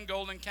 7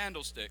 golden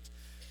candlesticks.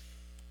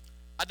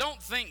 I don't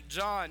think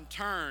John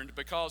turned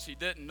because he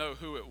didn't know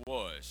who it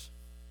was.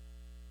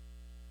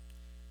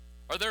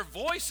 Are there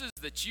voices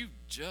that you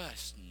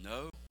just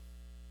know?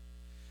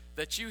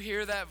 That you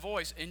hear that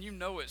voice and you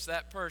know it's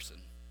that person?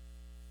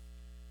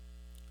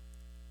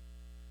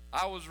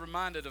 I was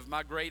reminded of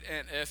my great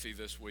Aunt Effie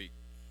this week.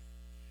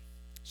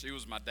 She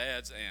was my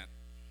dad's aunt.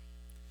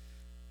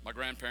 My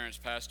grandparents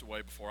passed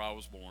away before I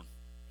was born.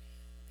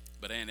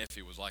 But Aunt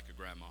Effie was like a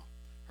grandma.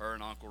 Her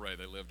and Uncle Ray,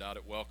 they lived out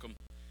at Welcome.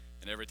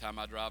 And every time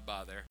I drive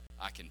by there,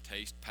 I can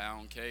taste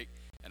pound cake,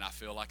 and I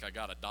feel like I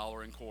got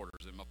 $1 in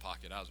quarters in my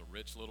pocket. I was a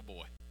rich little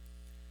boy.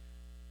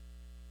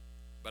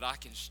 But I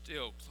can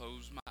still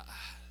close my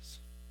eyes.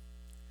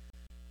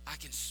 I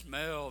can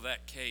smell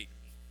that cake.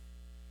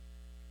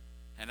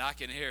 And I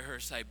can hear her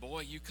say,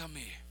 boy, you come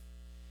here.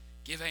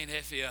 Give Aunt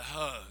Effie a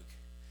hug.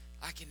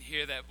 I can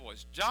hear that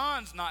voice.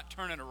 John's not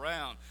turning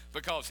around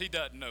because he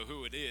doesn't know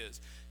who it is.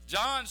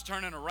 John's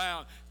turning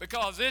around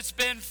because it's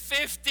been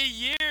 50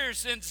 years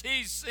since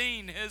he's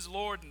seen his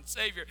Lord and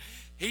Savior.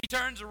 He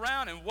turns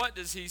around, and what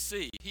does he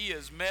see? He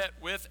is met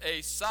with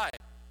a sight.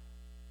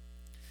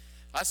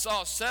 I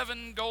saw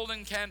 7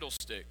 golden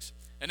candlesticks,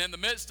 and in the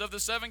midst of the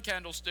 7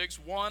 candlesticks,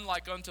 one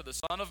like unto the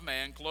Son of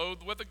Man,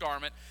 clothed with a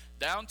garment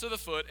down to the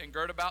foot, and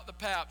girt about the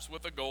paps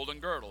with a golden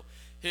girdle.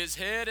 His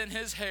head and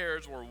his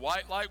hairs were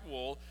white like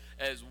wool,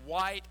 as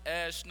white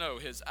as snow.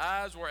 His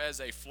eyes were as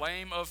a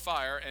flame of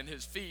fire, and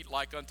his feet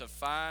like unto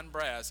fine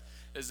brass,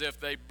 as if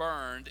they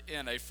burned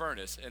in a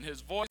furnace. And his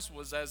voice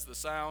was as the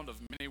sound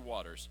of many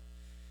waters.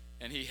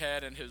 And he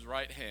had in his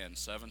right hand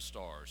 7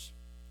 stars.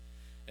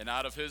 And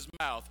out of his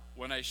mouth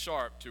went a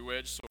sharp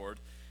 2-edged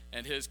sword,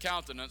 and his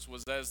countenance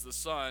was as the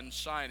sun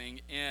shining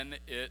in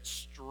its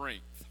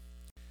strength.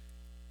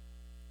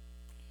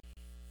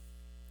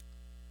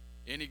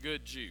 Any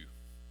good Jew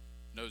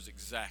knows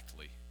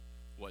exactly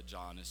what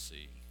John is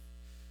seeing.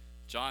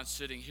 John's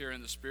sitting here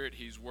in the Spirit.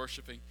 He's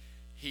worshiping.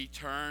 He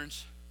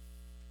turns.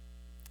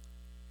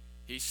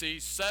 He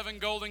sees 7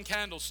 golden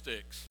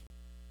candlesticks.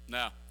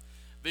 Now,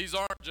 these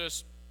aren't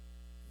just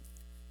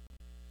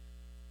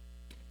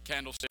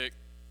candlestick,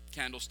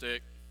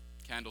 candlestick,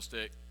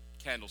 candlestick,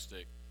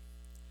 candlestick.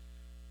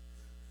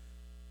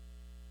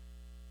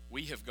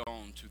 We have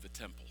gone to the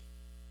temple.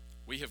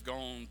 We have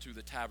gone to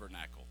the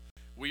tabernacle.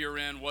 We are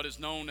in what is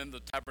known in the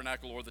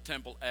tabernacle or the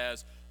temple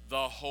as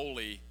the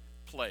holy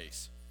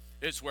place.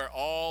 It's where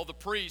all the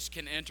priests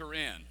can enter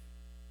in.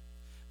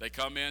 They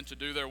come in to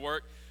do their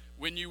work.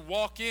 When you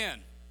walk in,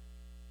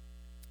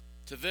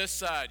 to this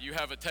side you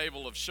have a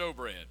table of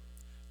showbread.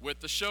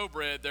 With the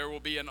showbread there will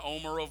be an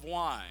omer of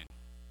wine.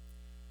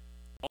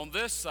 On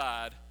this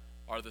side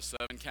are the 7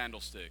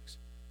 candlesticks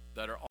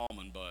that are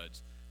almond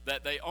buds,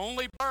 that they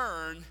only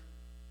burn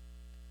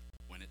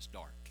when it's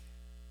dark.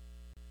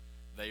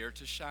 They are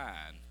to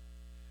shine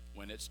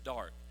when it's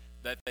dark,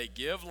 that they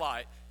give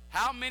light.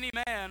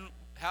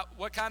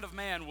 What kind of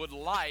man would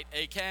light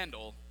a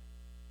candle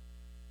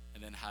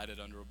and then hide it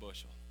under a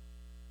bushel?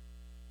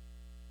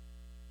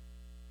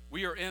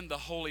 We are in the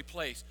holy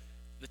place,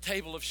 the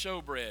table of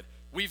showbread.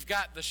 We've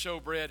got the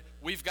showbread.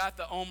 We've got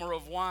the omer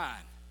of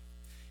wine.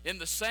 In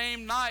the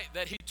same night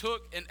that he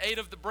took and ate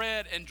of the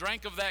bread and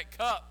drank of that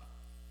cup,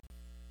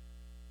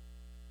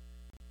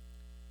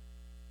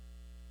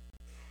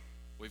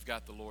 we've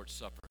got the Lord's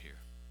Supper here.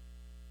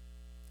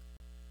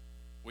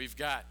 We've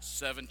got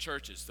 7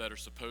 churches that are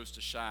supposed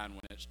to shine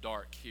when it's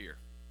dark here.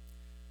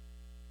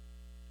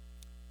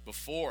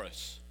 Before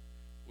us,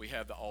 we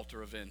have the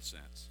altar of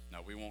incense. Now,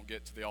 we won't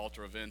get to the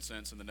altar of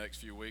incense in the next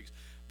few weeks,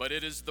 but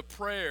it is the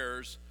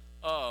prayers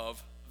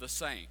of the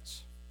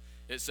saints.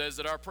 It says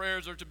that our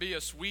prayers are to be a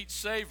sweet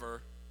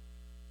savor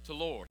to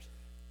Lord.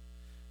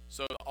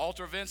 So the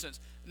altar of incense.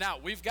 Now,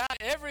 we've got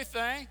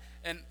everything,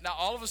 and now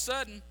all of a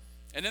sudden,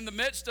 and in the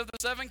midst of the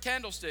 7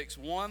 candlesticks,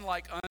 one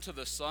like unto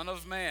the Son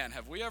of Man.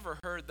 Have we ever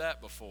heard that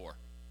before?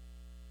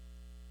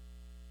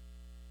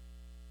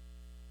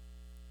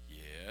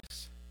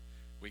 Yes.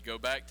 We go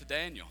back to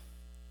Daniel.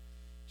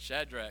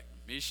 Shadrach,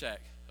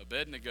 Meshach,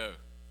 Abednego.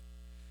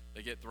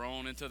 They get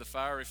thrown into the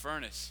fiery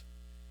furnace.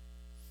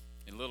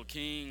 And little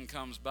king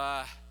comes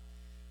by.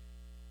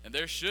 And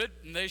they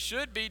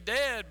should be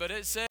dead, but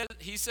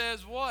he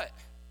says what?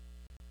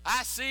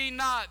 I see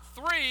not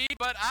 3,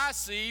 but I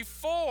see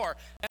 4.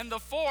 And the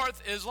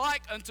 4th is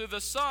like unto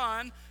the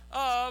Son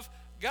of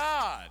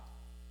God.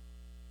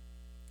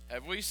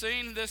 Have we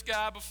seen this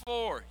guy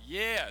before?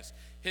 Yes.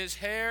 His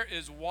hair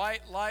is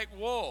white like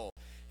wool.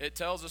 It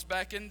tells us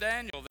back in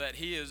Daniel that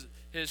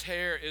his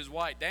hair is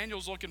white.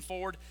 Daniel's looking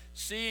forward,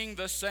 seeing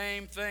the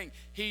same thing.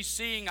 He's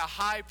seeing a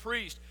high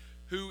priest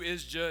who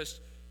is just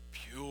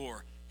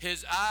pure.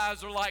 His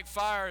eyes are like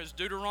fire. As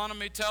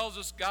Deuteronomy tells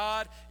us,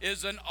 God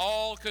is an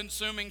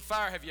all-consuming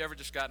fire. Have you ever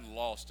just gotten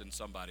lost in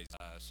somebody's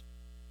eyes?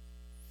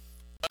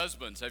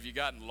 Husbands, have you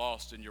gotten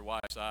lost in your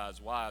wife's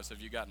eyes? Wives,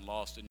 have you gotten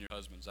lost in your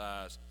husband's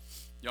eyes?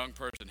 Young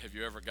person, have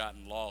you ever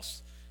gotten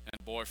lost in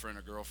a boyfriend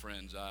or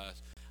girlfriend's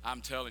eyes?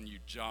 I'm telling you,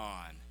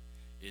 John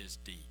is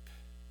deep.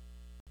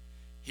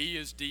 He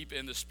is deep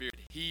in the spirit.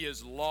 He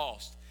is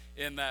lost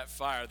in that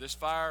fire. This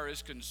fire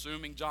is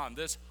consuming John.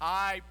 This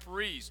high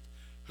priest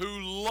who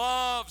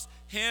loves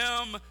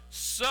him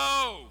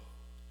so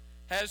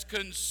has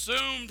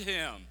consumed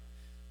him.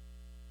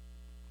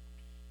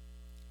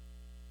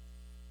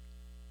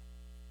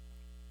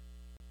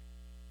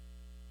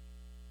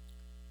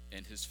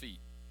 And his feet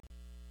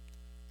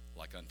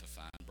like unto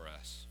fine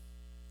brass,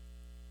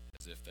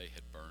 as if they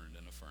had burned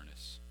in a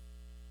furnace.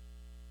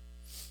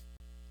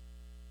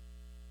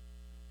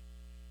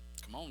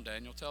 Come on,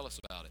 Daniel, tell us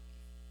about it.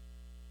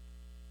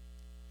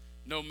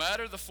 No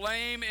matter the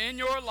flame in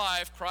your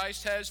life,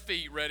 Christ has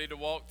feet ready to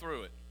walk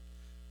through it.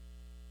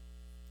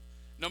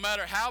 No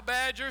matter how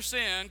bad your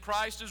sin,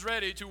 Christ is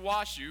ready to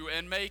wash you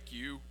and make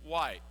you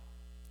white.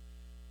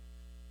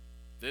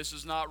 This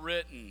is not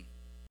written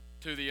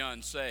to the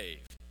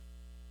unsaved.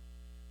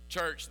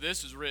 Church,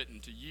 this is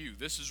written to you.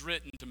 This is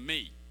written to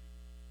me.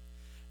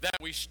 That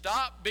we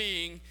stop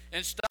being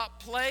and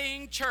stop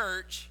playing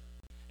church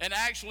and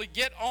actually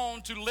get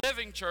on to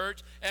living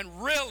church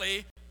and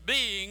really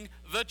being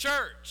the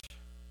church.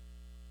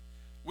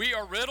 We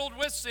are riddled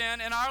with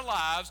sin in our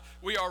lives.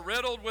 We are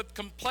riddled with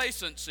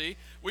complacency.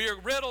 We are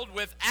riddled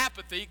with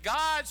apathy.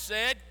 God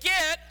said,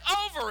 get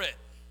over it.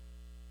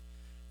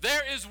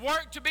 There is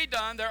work to be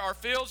done. There are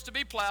fields to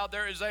be plowed.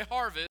 There is a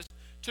harvest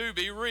to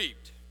be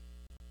reaped.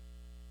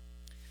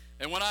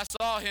 And when I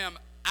saw him,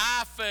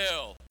 I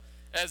fell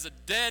as a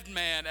dead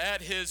man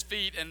at his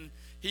feet, and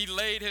he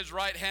laid his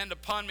right hand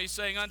upon me,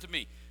 saying unto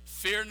me,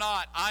 fear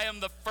not, I am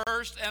the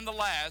first and the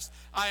last.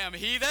 I am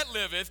he that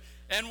liveth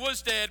and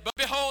was dead, but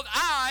behold,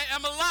 I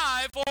am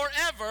alive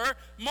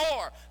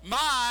forevermore.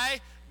 My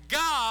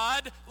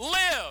God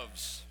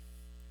lives.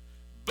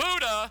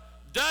 Buddha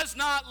does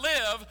not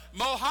live.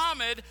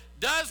 Muhammad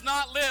does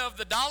not live.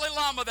 The Dalai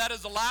Lama that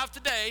is alive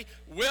today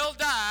will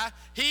die.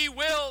 He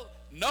will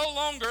no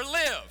longer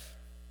live.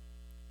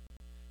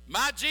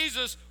 My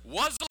Jesus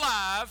was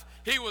alive.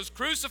 He was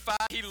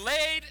crucified. He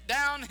laid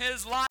down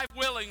his life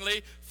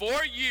willingly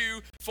for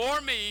you,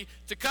 for me,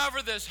 to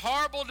cover this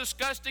horrible,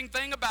 disgusting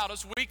thing about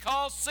us we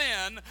call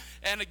sin.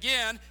 And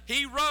again,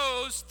 he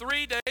rose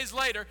 3 days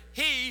later.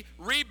 He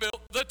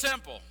rebuilt the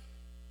temple.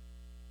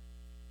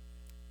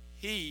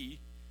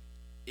 He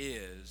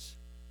is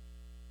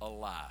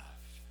alive.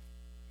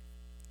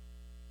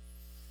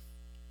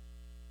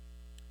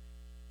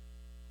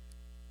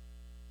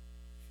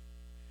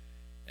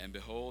 And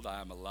behold,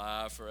 I am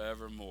alive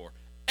forevermore.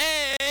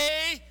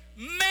 Amen.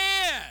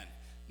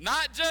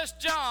 Not just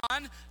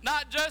John,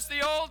 not just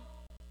the Old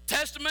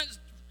Testament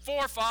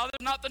forefathers,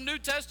 not the New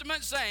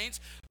Testament saints,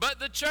 but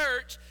the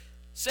church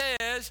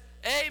says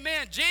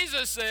amen.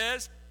 Jesus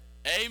says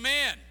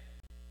amen.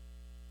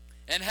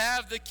 And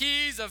have the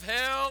keys of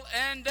hell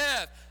and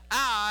death.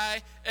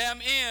 I am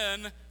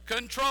in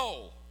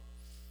control.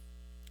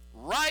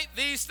 Write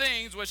these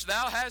things which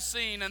thou hast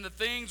seen, and the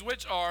things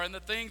which are, and the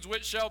things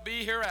which shall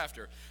be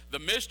hereafter. The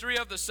mystery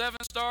of the 7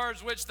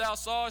 stars which thou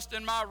sawest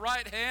in my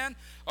right hand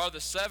are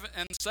the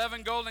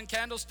 7 golden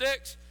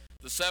candlesticks.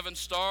 The 7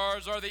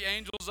 stars are the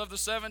angels of the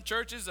 7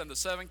 churches, and the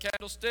 7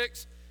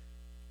 candlesticks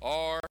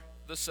are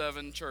the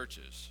 7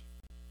 churches.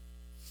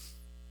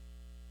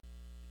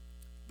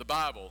 The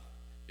Bible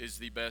is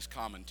the best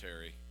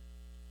commentary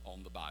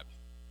on the Bible.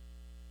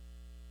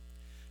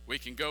 We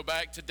can go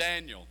back to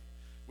Daniel.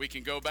 We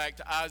can go back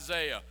to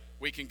Isaiah.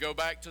 We can go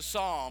back to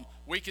Psalm.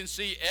 We can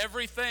see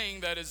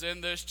everything that is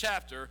in this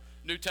chapter,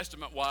 New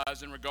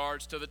Testament-wise, in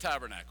regards to the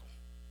tabernacle.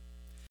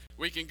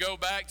 We can go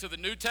back to the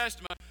New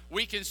Testament.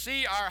 We can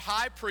see our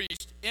high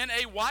priest in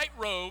a white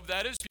robe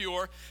that is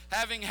pure,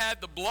 having had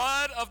the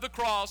blood of the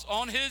cross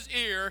on his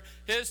ear,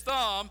 his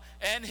thumb,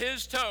 and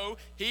his toe.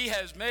 He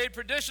has made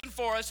perdition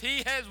for us.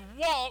 He has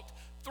walked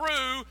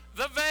through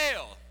the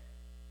veil.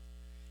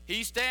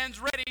 He stands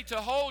ready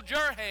to hold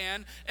your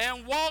hand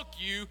and walk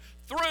you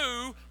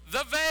through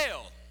the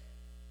veil.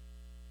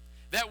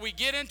 That we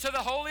get into the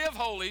Holy of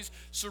Holies,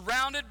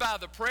 surrounded by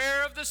the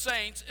prayer of the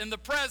saints in the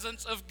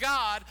presence of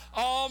God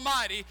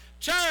Almighty.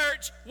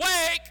 Church,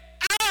 wake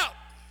up!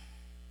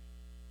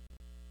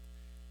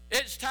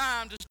 It's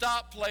time to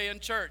stop playing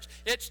church.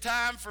 It's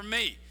time for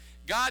me.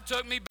 God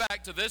took me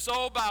back to this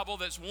old Bible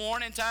that's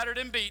worn and tattered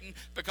and beaten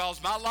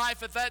because my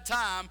life at that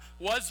time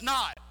was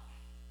not.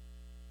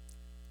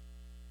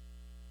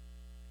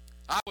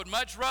 I would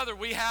much rather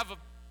we have a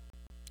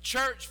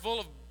church full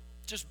of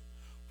just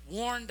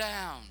worn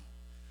down,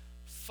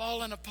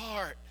 falling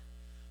apart,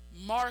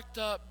 marked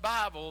up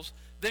Bibles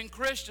than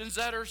Christians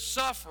that are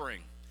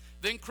suffering,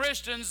 than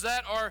Christians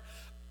that are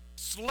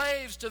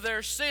slaves to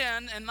their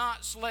sin and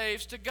not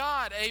slaves to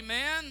God.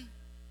 Amen?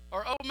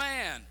 Or oh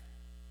man?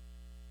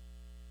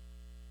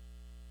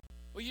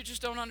 Well, you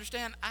just don't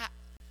understand.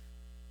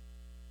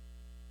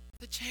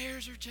 The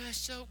chairs are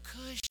just so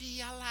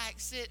cushy. I like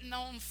sitting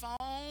on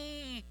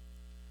foam.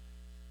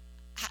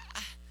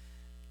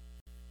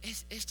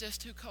 It's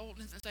just too cold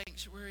in the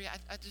sanctuary.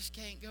 I just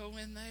can't go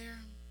in there.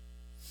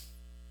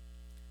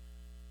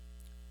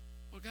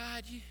 Well,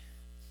 God,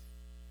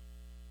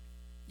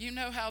 you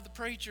know how the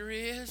preacher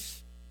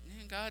is.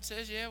 And God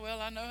says, yeah,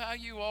 well, I know how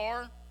you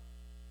are.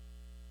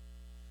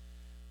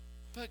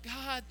 But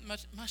God,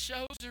 my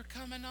shows are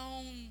coming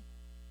on.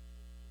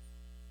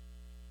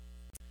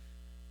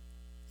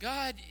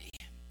 God,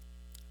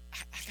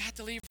 I got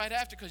to leave right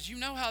after, because you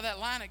know how that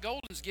line at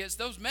Golden's gets.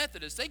 Those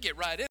Methodists, they get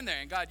right in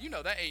there, and God, you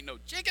know that ain't no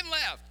chicken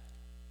left.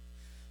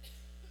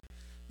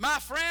 My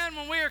friend,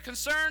 when we are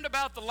concerned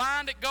about the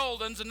line at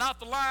Golden's and not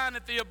the line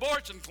at the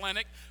abortion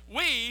clinic,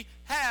 we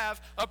have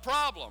a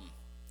problem.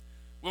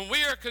 When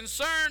we are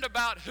concerned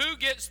about who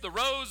gets the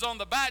rose on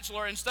The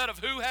Bachelor instead of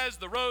who has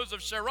the rose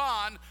of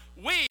Sharon,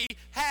 we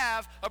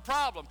have a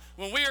problem.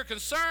 When we are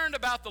concerned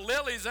about the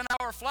lilies in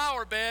our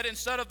flower bed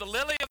instead of the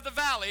lily of the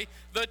valley,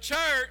 the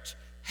church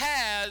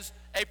has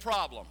a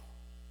problem.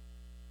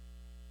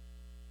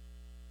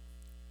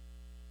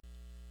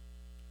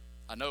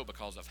 I know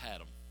because I've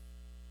had them.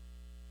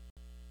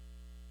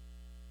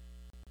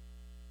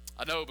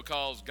 I know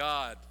because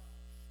God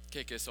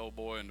kicked this old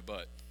boy in the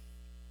butt.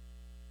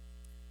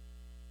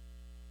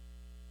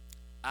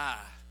 I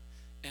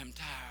am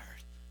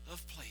tired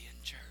of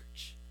playing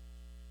church.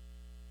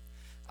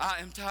 I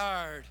am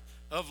tired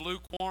of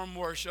lukewarm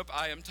worship.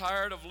 I am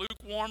tired of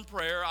lukewarm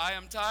prayer. I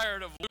am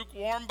tired of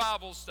lukewarm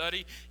Bible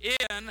study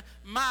in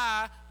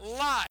my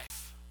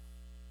life.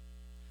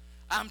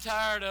 I'm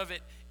tired of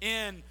it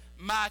in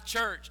my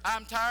church.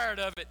 I'm tired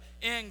of it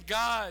in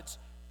God's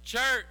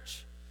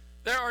church.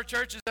 There are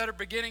churches that are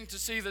beginning to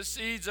see the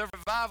seeds of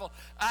revival.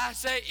 I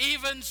say,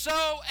 even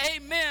so,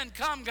 amen.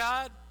 Come,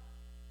 God.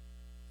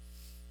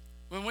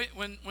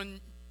 When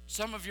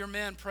some of your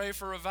men pray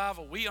for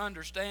revival, we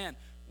understand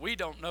we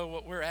don't know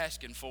what we're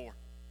asking for.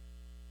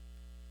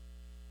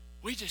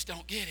 We just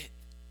don't get it.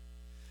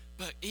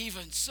 But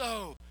even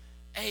so,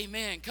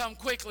 amen. Come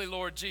quickly,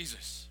 Lord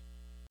Jesus.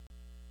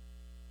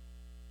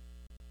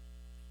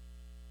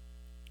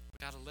 We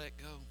got to let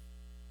go.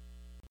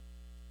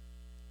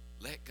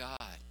 Let God.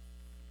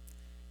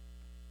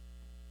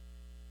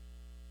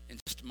 In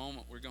just a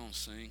moment, we're going to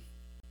sing.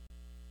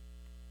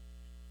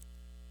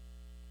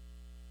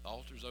 The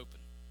altar's open.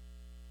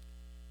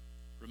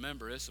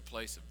 Remember, it's a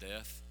place of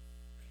death.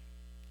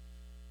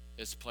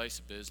 It's a place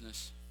of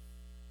business.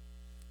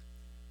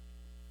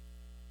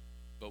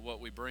 But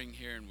what we bring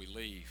here and we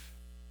leave,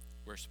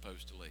 we're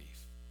supposed to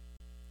leave.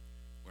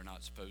 We're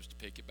not supposed to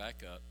pick it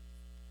back up.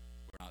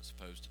 We're not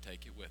supposed to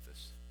take it with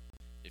us.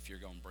 If you're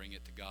going to bring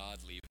it to God,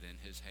 leave it in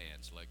His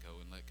hands. Let go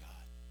and let God.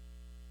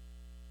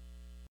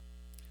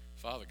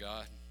 Father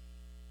God,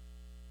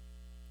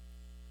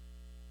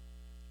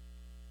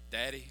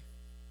 Daddy,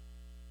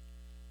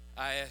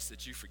 I ask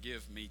that you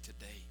forgive me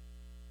today.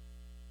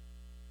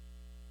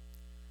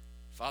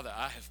 Father,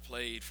 I have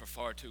played for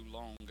far too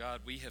long.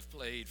 God, we have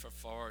played for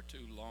far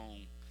too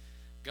long.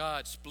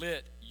 God,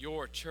 split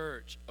your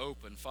church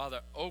open.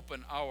 Father,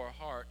 open our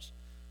hearts.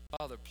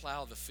 Father,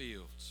 plow the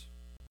fields.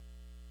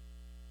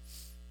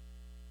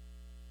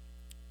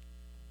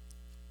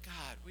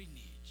 God, we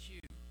need you.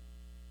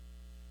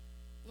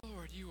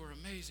 Lord, you are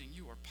amazing.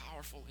 You are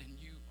powerful and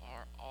you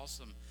are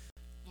awesome.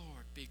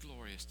 Lord, be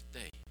glorious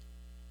today.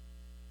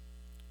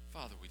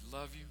 Father, we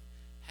love you.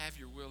 Have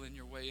your will and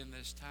your way in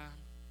this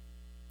time.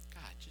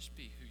 God, just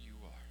be who you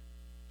are.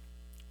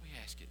 We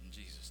ask it in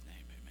Jesus'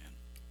 name. Amen.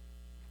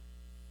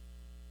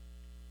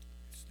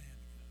 Stand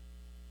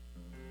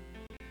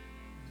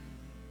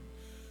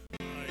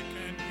again. I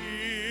can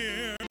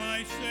hear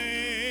my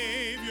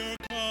Savior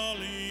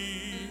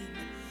calling.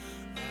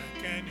 I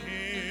can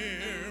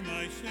hear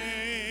my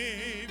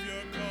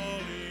Savior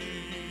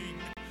calling.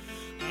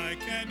 I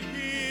can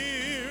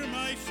hear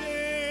my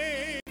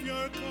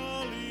Savior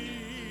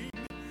calling.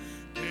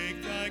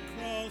 Take thy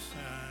cross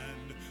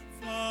and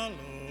follow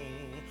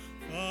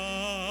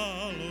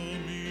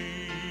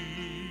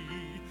me.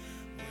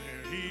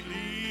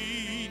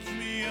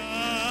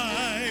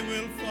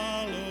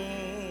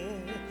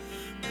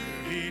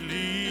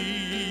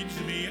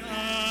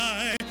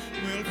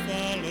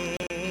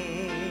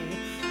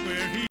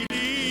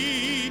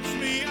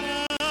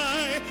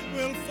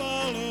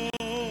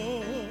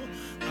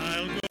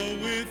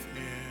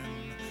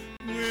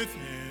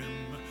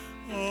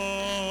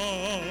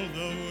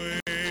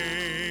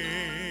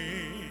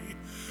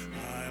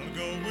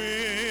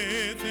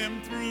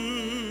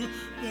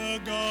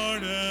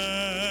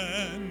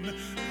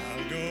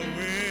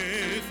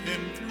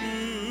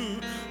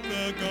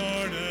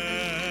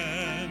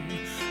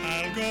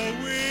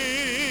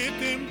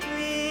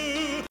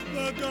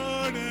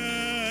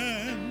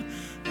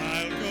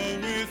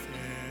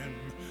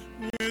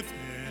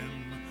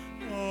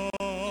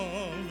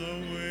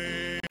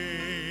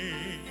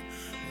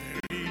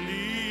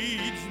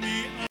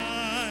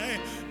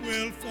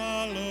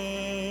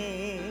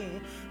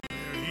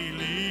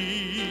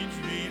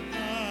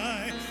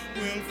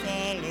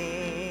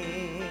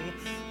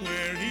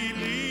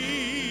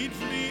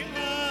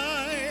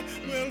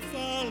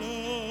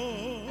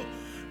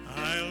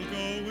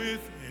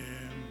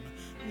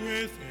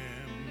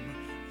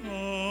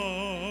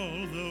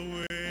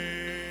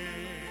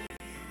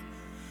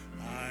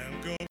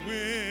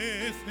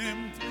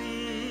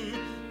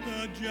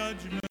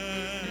 judgment.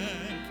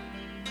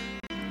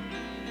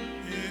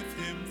 With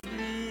him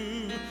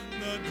through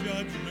the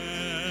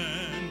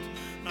judgment.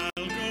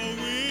 I'll go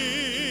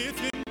with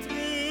him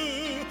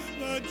through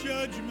the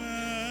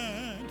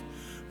judgment.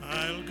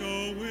 I'll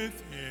go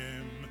with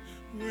him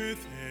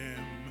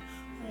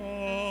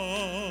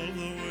all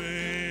the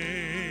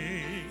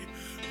way.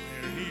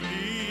 Where he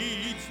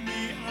leads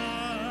me,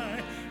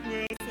 I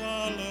will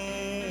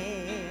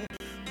follow.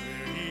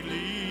 Where he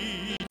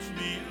leads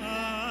me,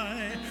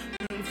 I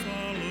will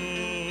follow.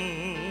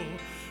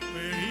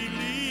 Where he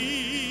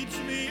leads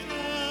me,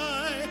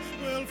 I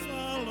will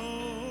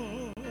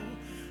follow.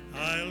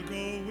 I'll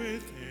go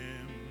with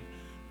him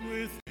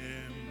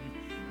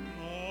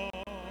all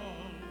the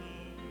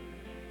way.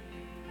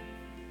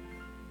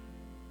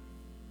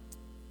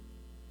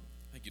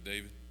 Thank you,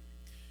 David.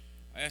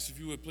 I ask if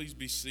you would please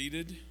be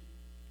seated.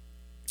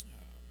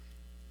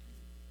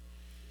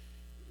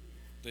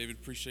 David,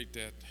 appreciate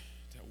that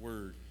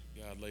word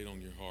God laid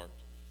on your heart.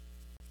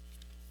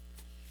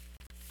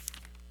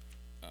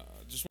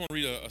 Just want to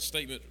read a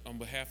statement on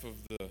behalf of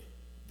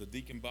the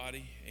deacon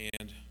body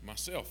and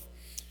myself.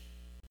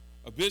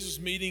 A business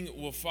meeting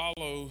will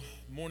follow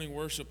morning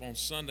worship on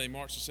Sunday,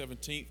 March the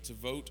 17th, to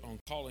vote on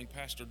calling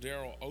Pastor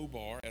Darrell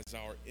Obar as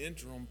our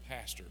interim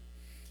pastor.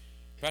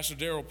 Pastor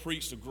Darrell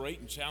preached a great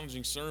and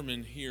challenging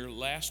sermon here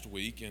last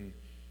week, and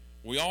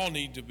we all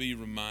need to be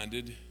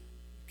reminded,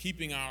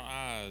 keeping our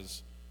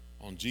eyes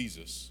on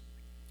Jesus.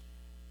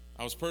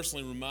 I was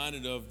personally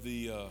reminded of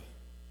the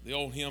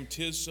old hymn,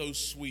 "'Tis so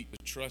sweet to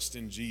trust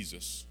in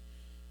Jesus,"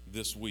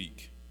 this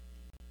week.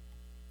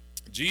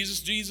 Jesus,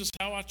 Jesus,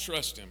 how I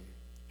trust him,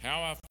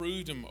 how I've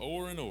proved him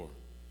o'er and o'er.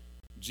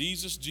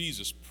 Jesus,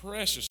 Jesus,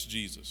 precious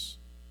Jesus.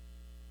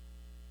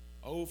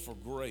 Oh, for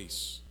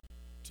grace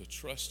to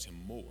trust him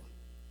more.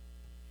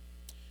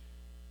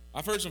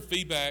 I've heard some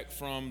feedback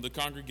from the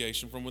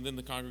congregation, from within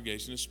the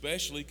congregation,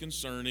 especially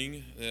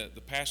concerning that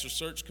the pastor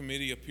search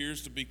committee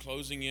appears to be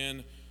closing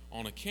in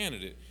on a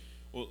candidate.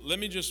 Well, let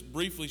me just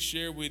briefly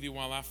share with you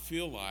why I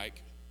feel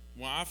like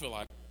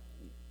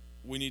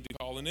we need to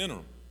call an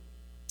interim.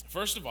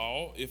 First of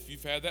all, if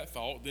you've had that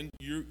thought, then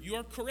you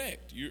are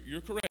correct.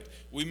 You're correct.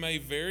 We may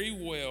very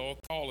well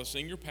call a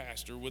senior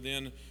pastor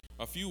within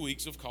a few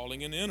weeks of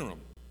calling an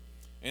interim.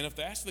 And if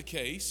that's the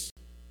case,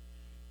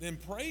 then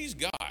praise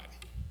God.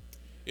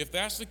 If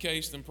that's the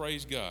case, then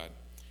praise God.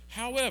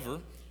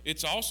 However,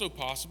 it's also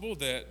possible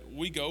that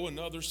we go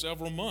another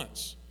several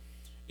months.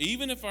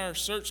 Even if our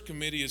search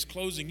committee is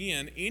closing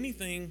in,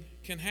 anything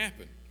can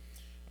happen.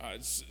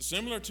 It's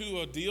similar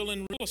to a deal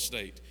in real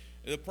estate.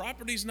 The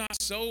property's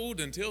not sold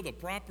until the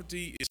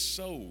property is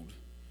sold.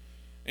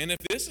 And if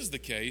this is the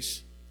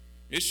case,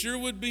 it sure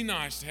would be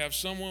nice to have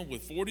someone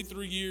with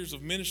 43 years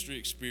of ministry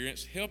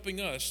experience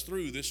helping us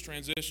through this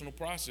transitional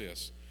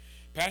process.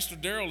 Pastor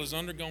Darrell has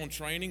undergone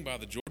training by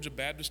the Georgia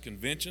Baptist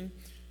Convention,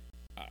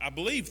 I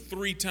believe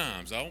 3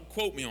 times. Don't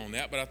quote me on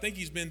that, but I think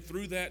he's been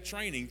through that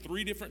training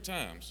 3 different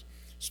times,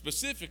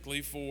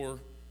 specifically for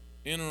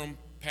interim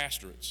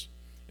pastorates.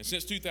 And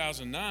since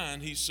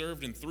 2009, he's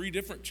served in 3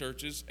 different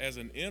churches as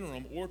an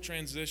interim or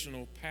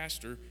transitional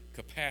pastor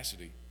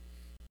capacity.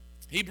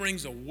 He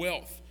brings a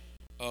wealth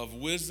of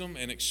wisdom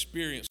and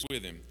experience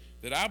with him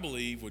that I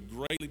believe would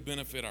greatly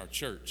benefit our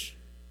church.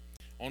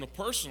 On a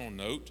personal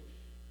note,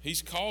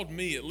 he's called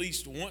me at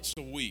least once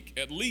a week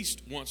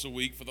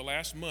for the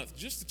last month,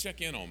 just to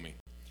check in on me,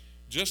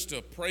 just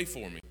to pray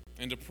for me,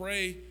 and to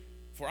pray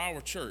for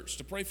our church,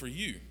 to pray for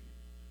you.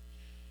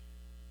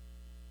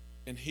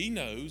 And he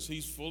knows,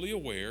 he's fully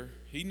aware,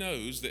 he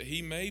knows that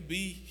he may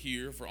be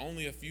here for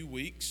only a few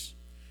weeks,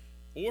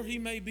 or he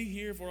may be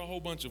here for a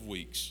whole bunch of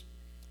weeks.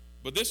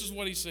 But this is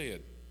what he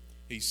said.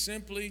 He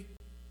simply,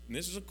 and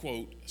this is a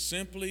quote,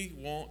 simply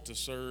want to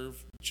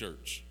serve the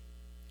church.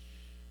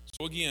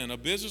 So again, a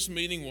business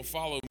meeting will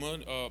follow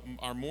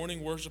our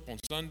morning worship on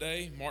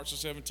Sunday, March the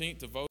 17th,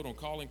 to vote on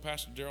calling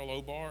Pastor Darrell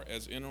Obar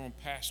as interim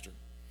pastor.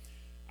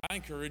 I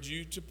encourage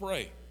you to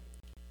pray.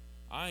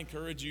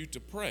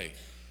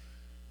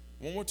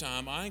 One more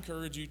time, I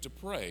encourage you to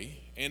pray,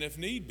 and if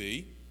need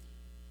be,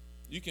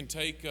 you can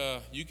take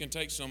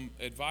some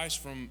advice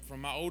from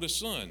my oldest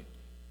son.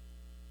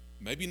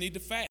 Maybe you need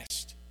to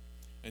fast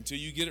until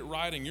you get it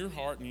right in your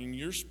heart and in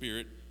your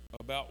spirit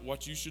about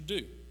what you should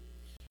do.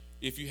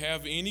 If you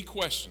have any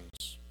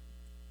questions,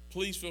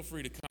 please feel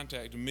free to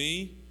contact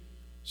me,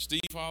 Steve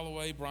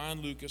Holloway,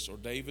 Brian Lucas, or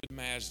David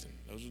Masden.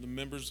 Those are the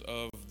members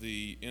of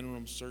the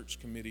interim search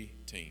committee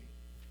team.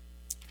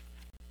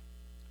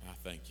 I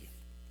thank you.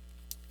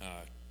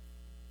 I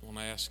want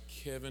to ask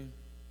Kevin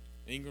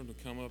Ingram to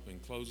come up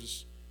and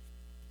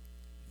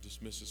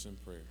dismiss us in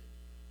prayer.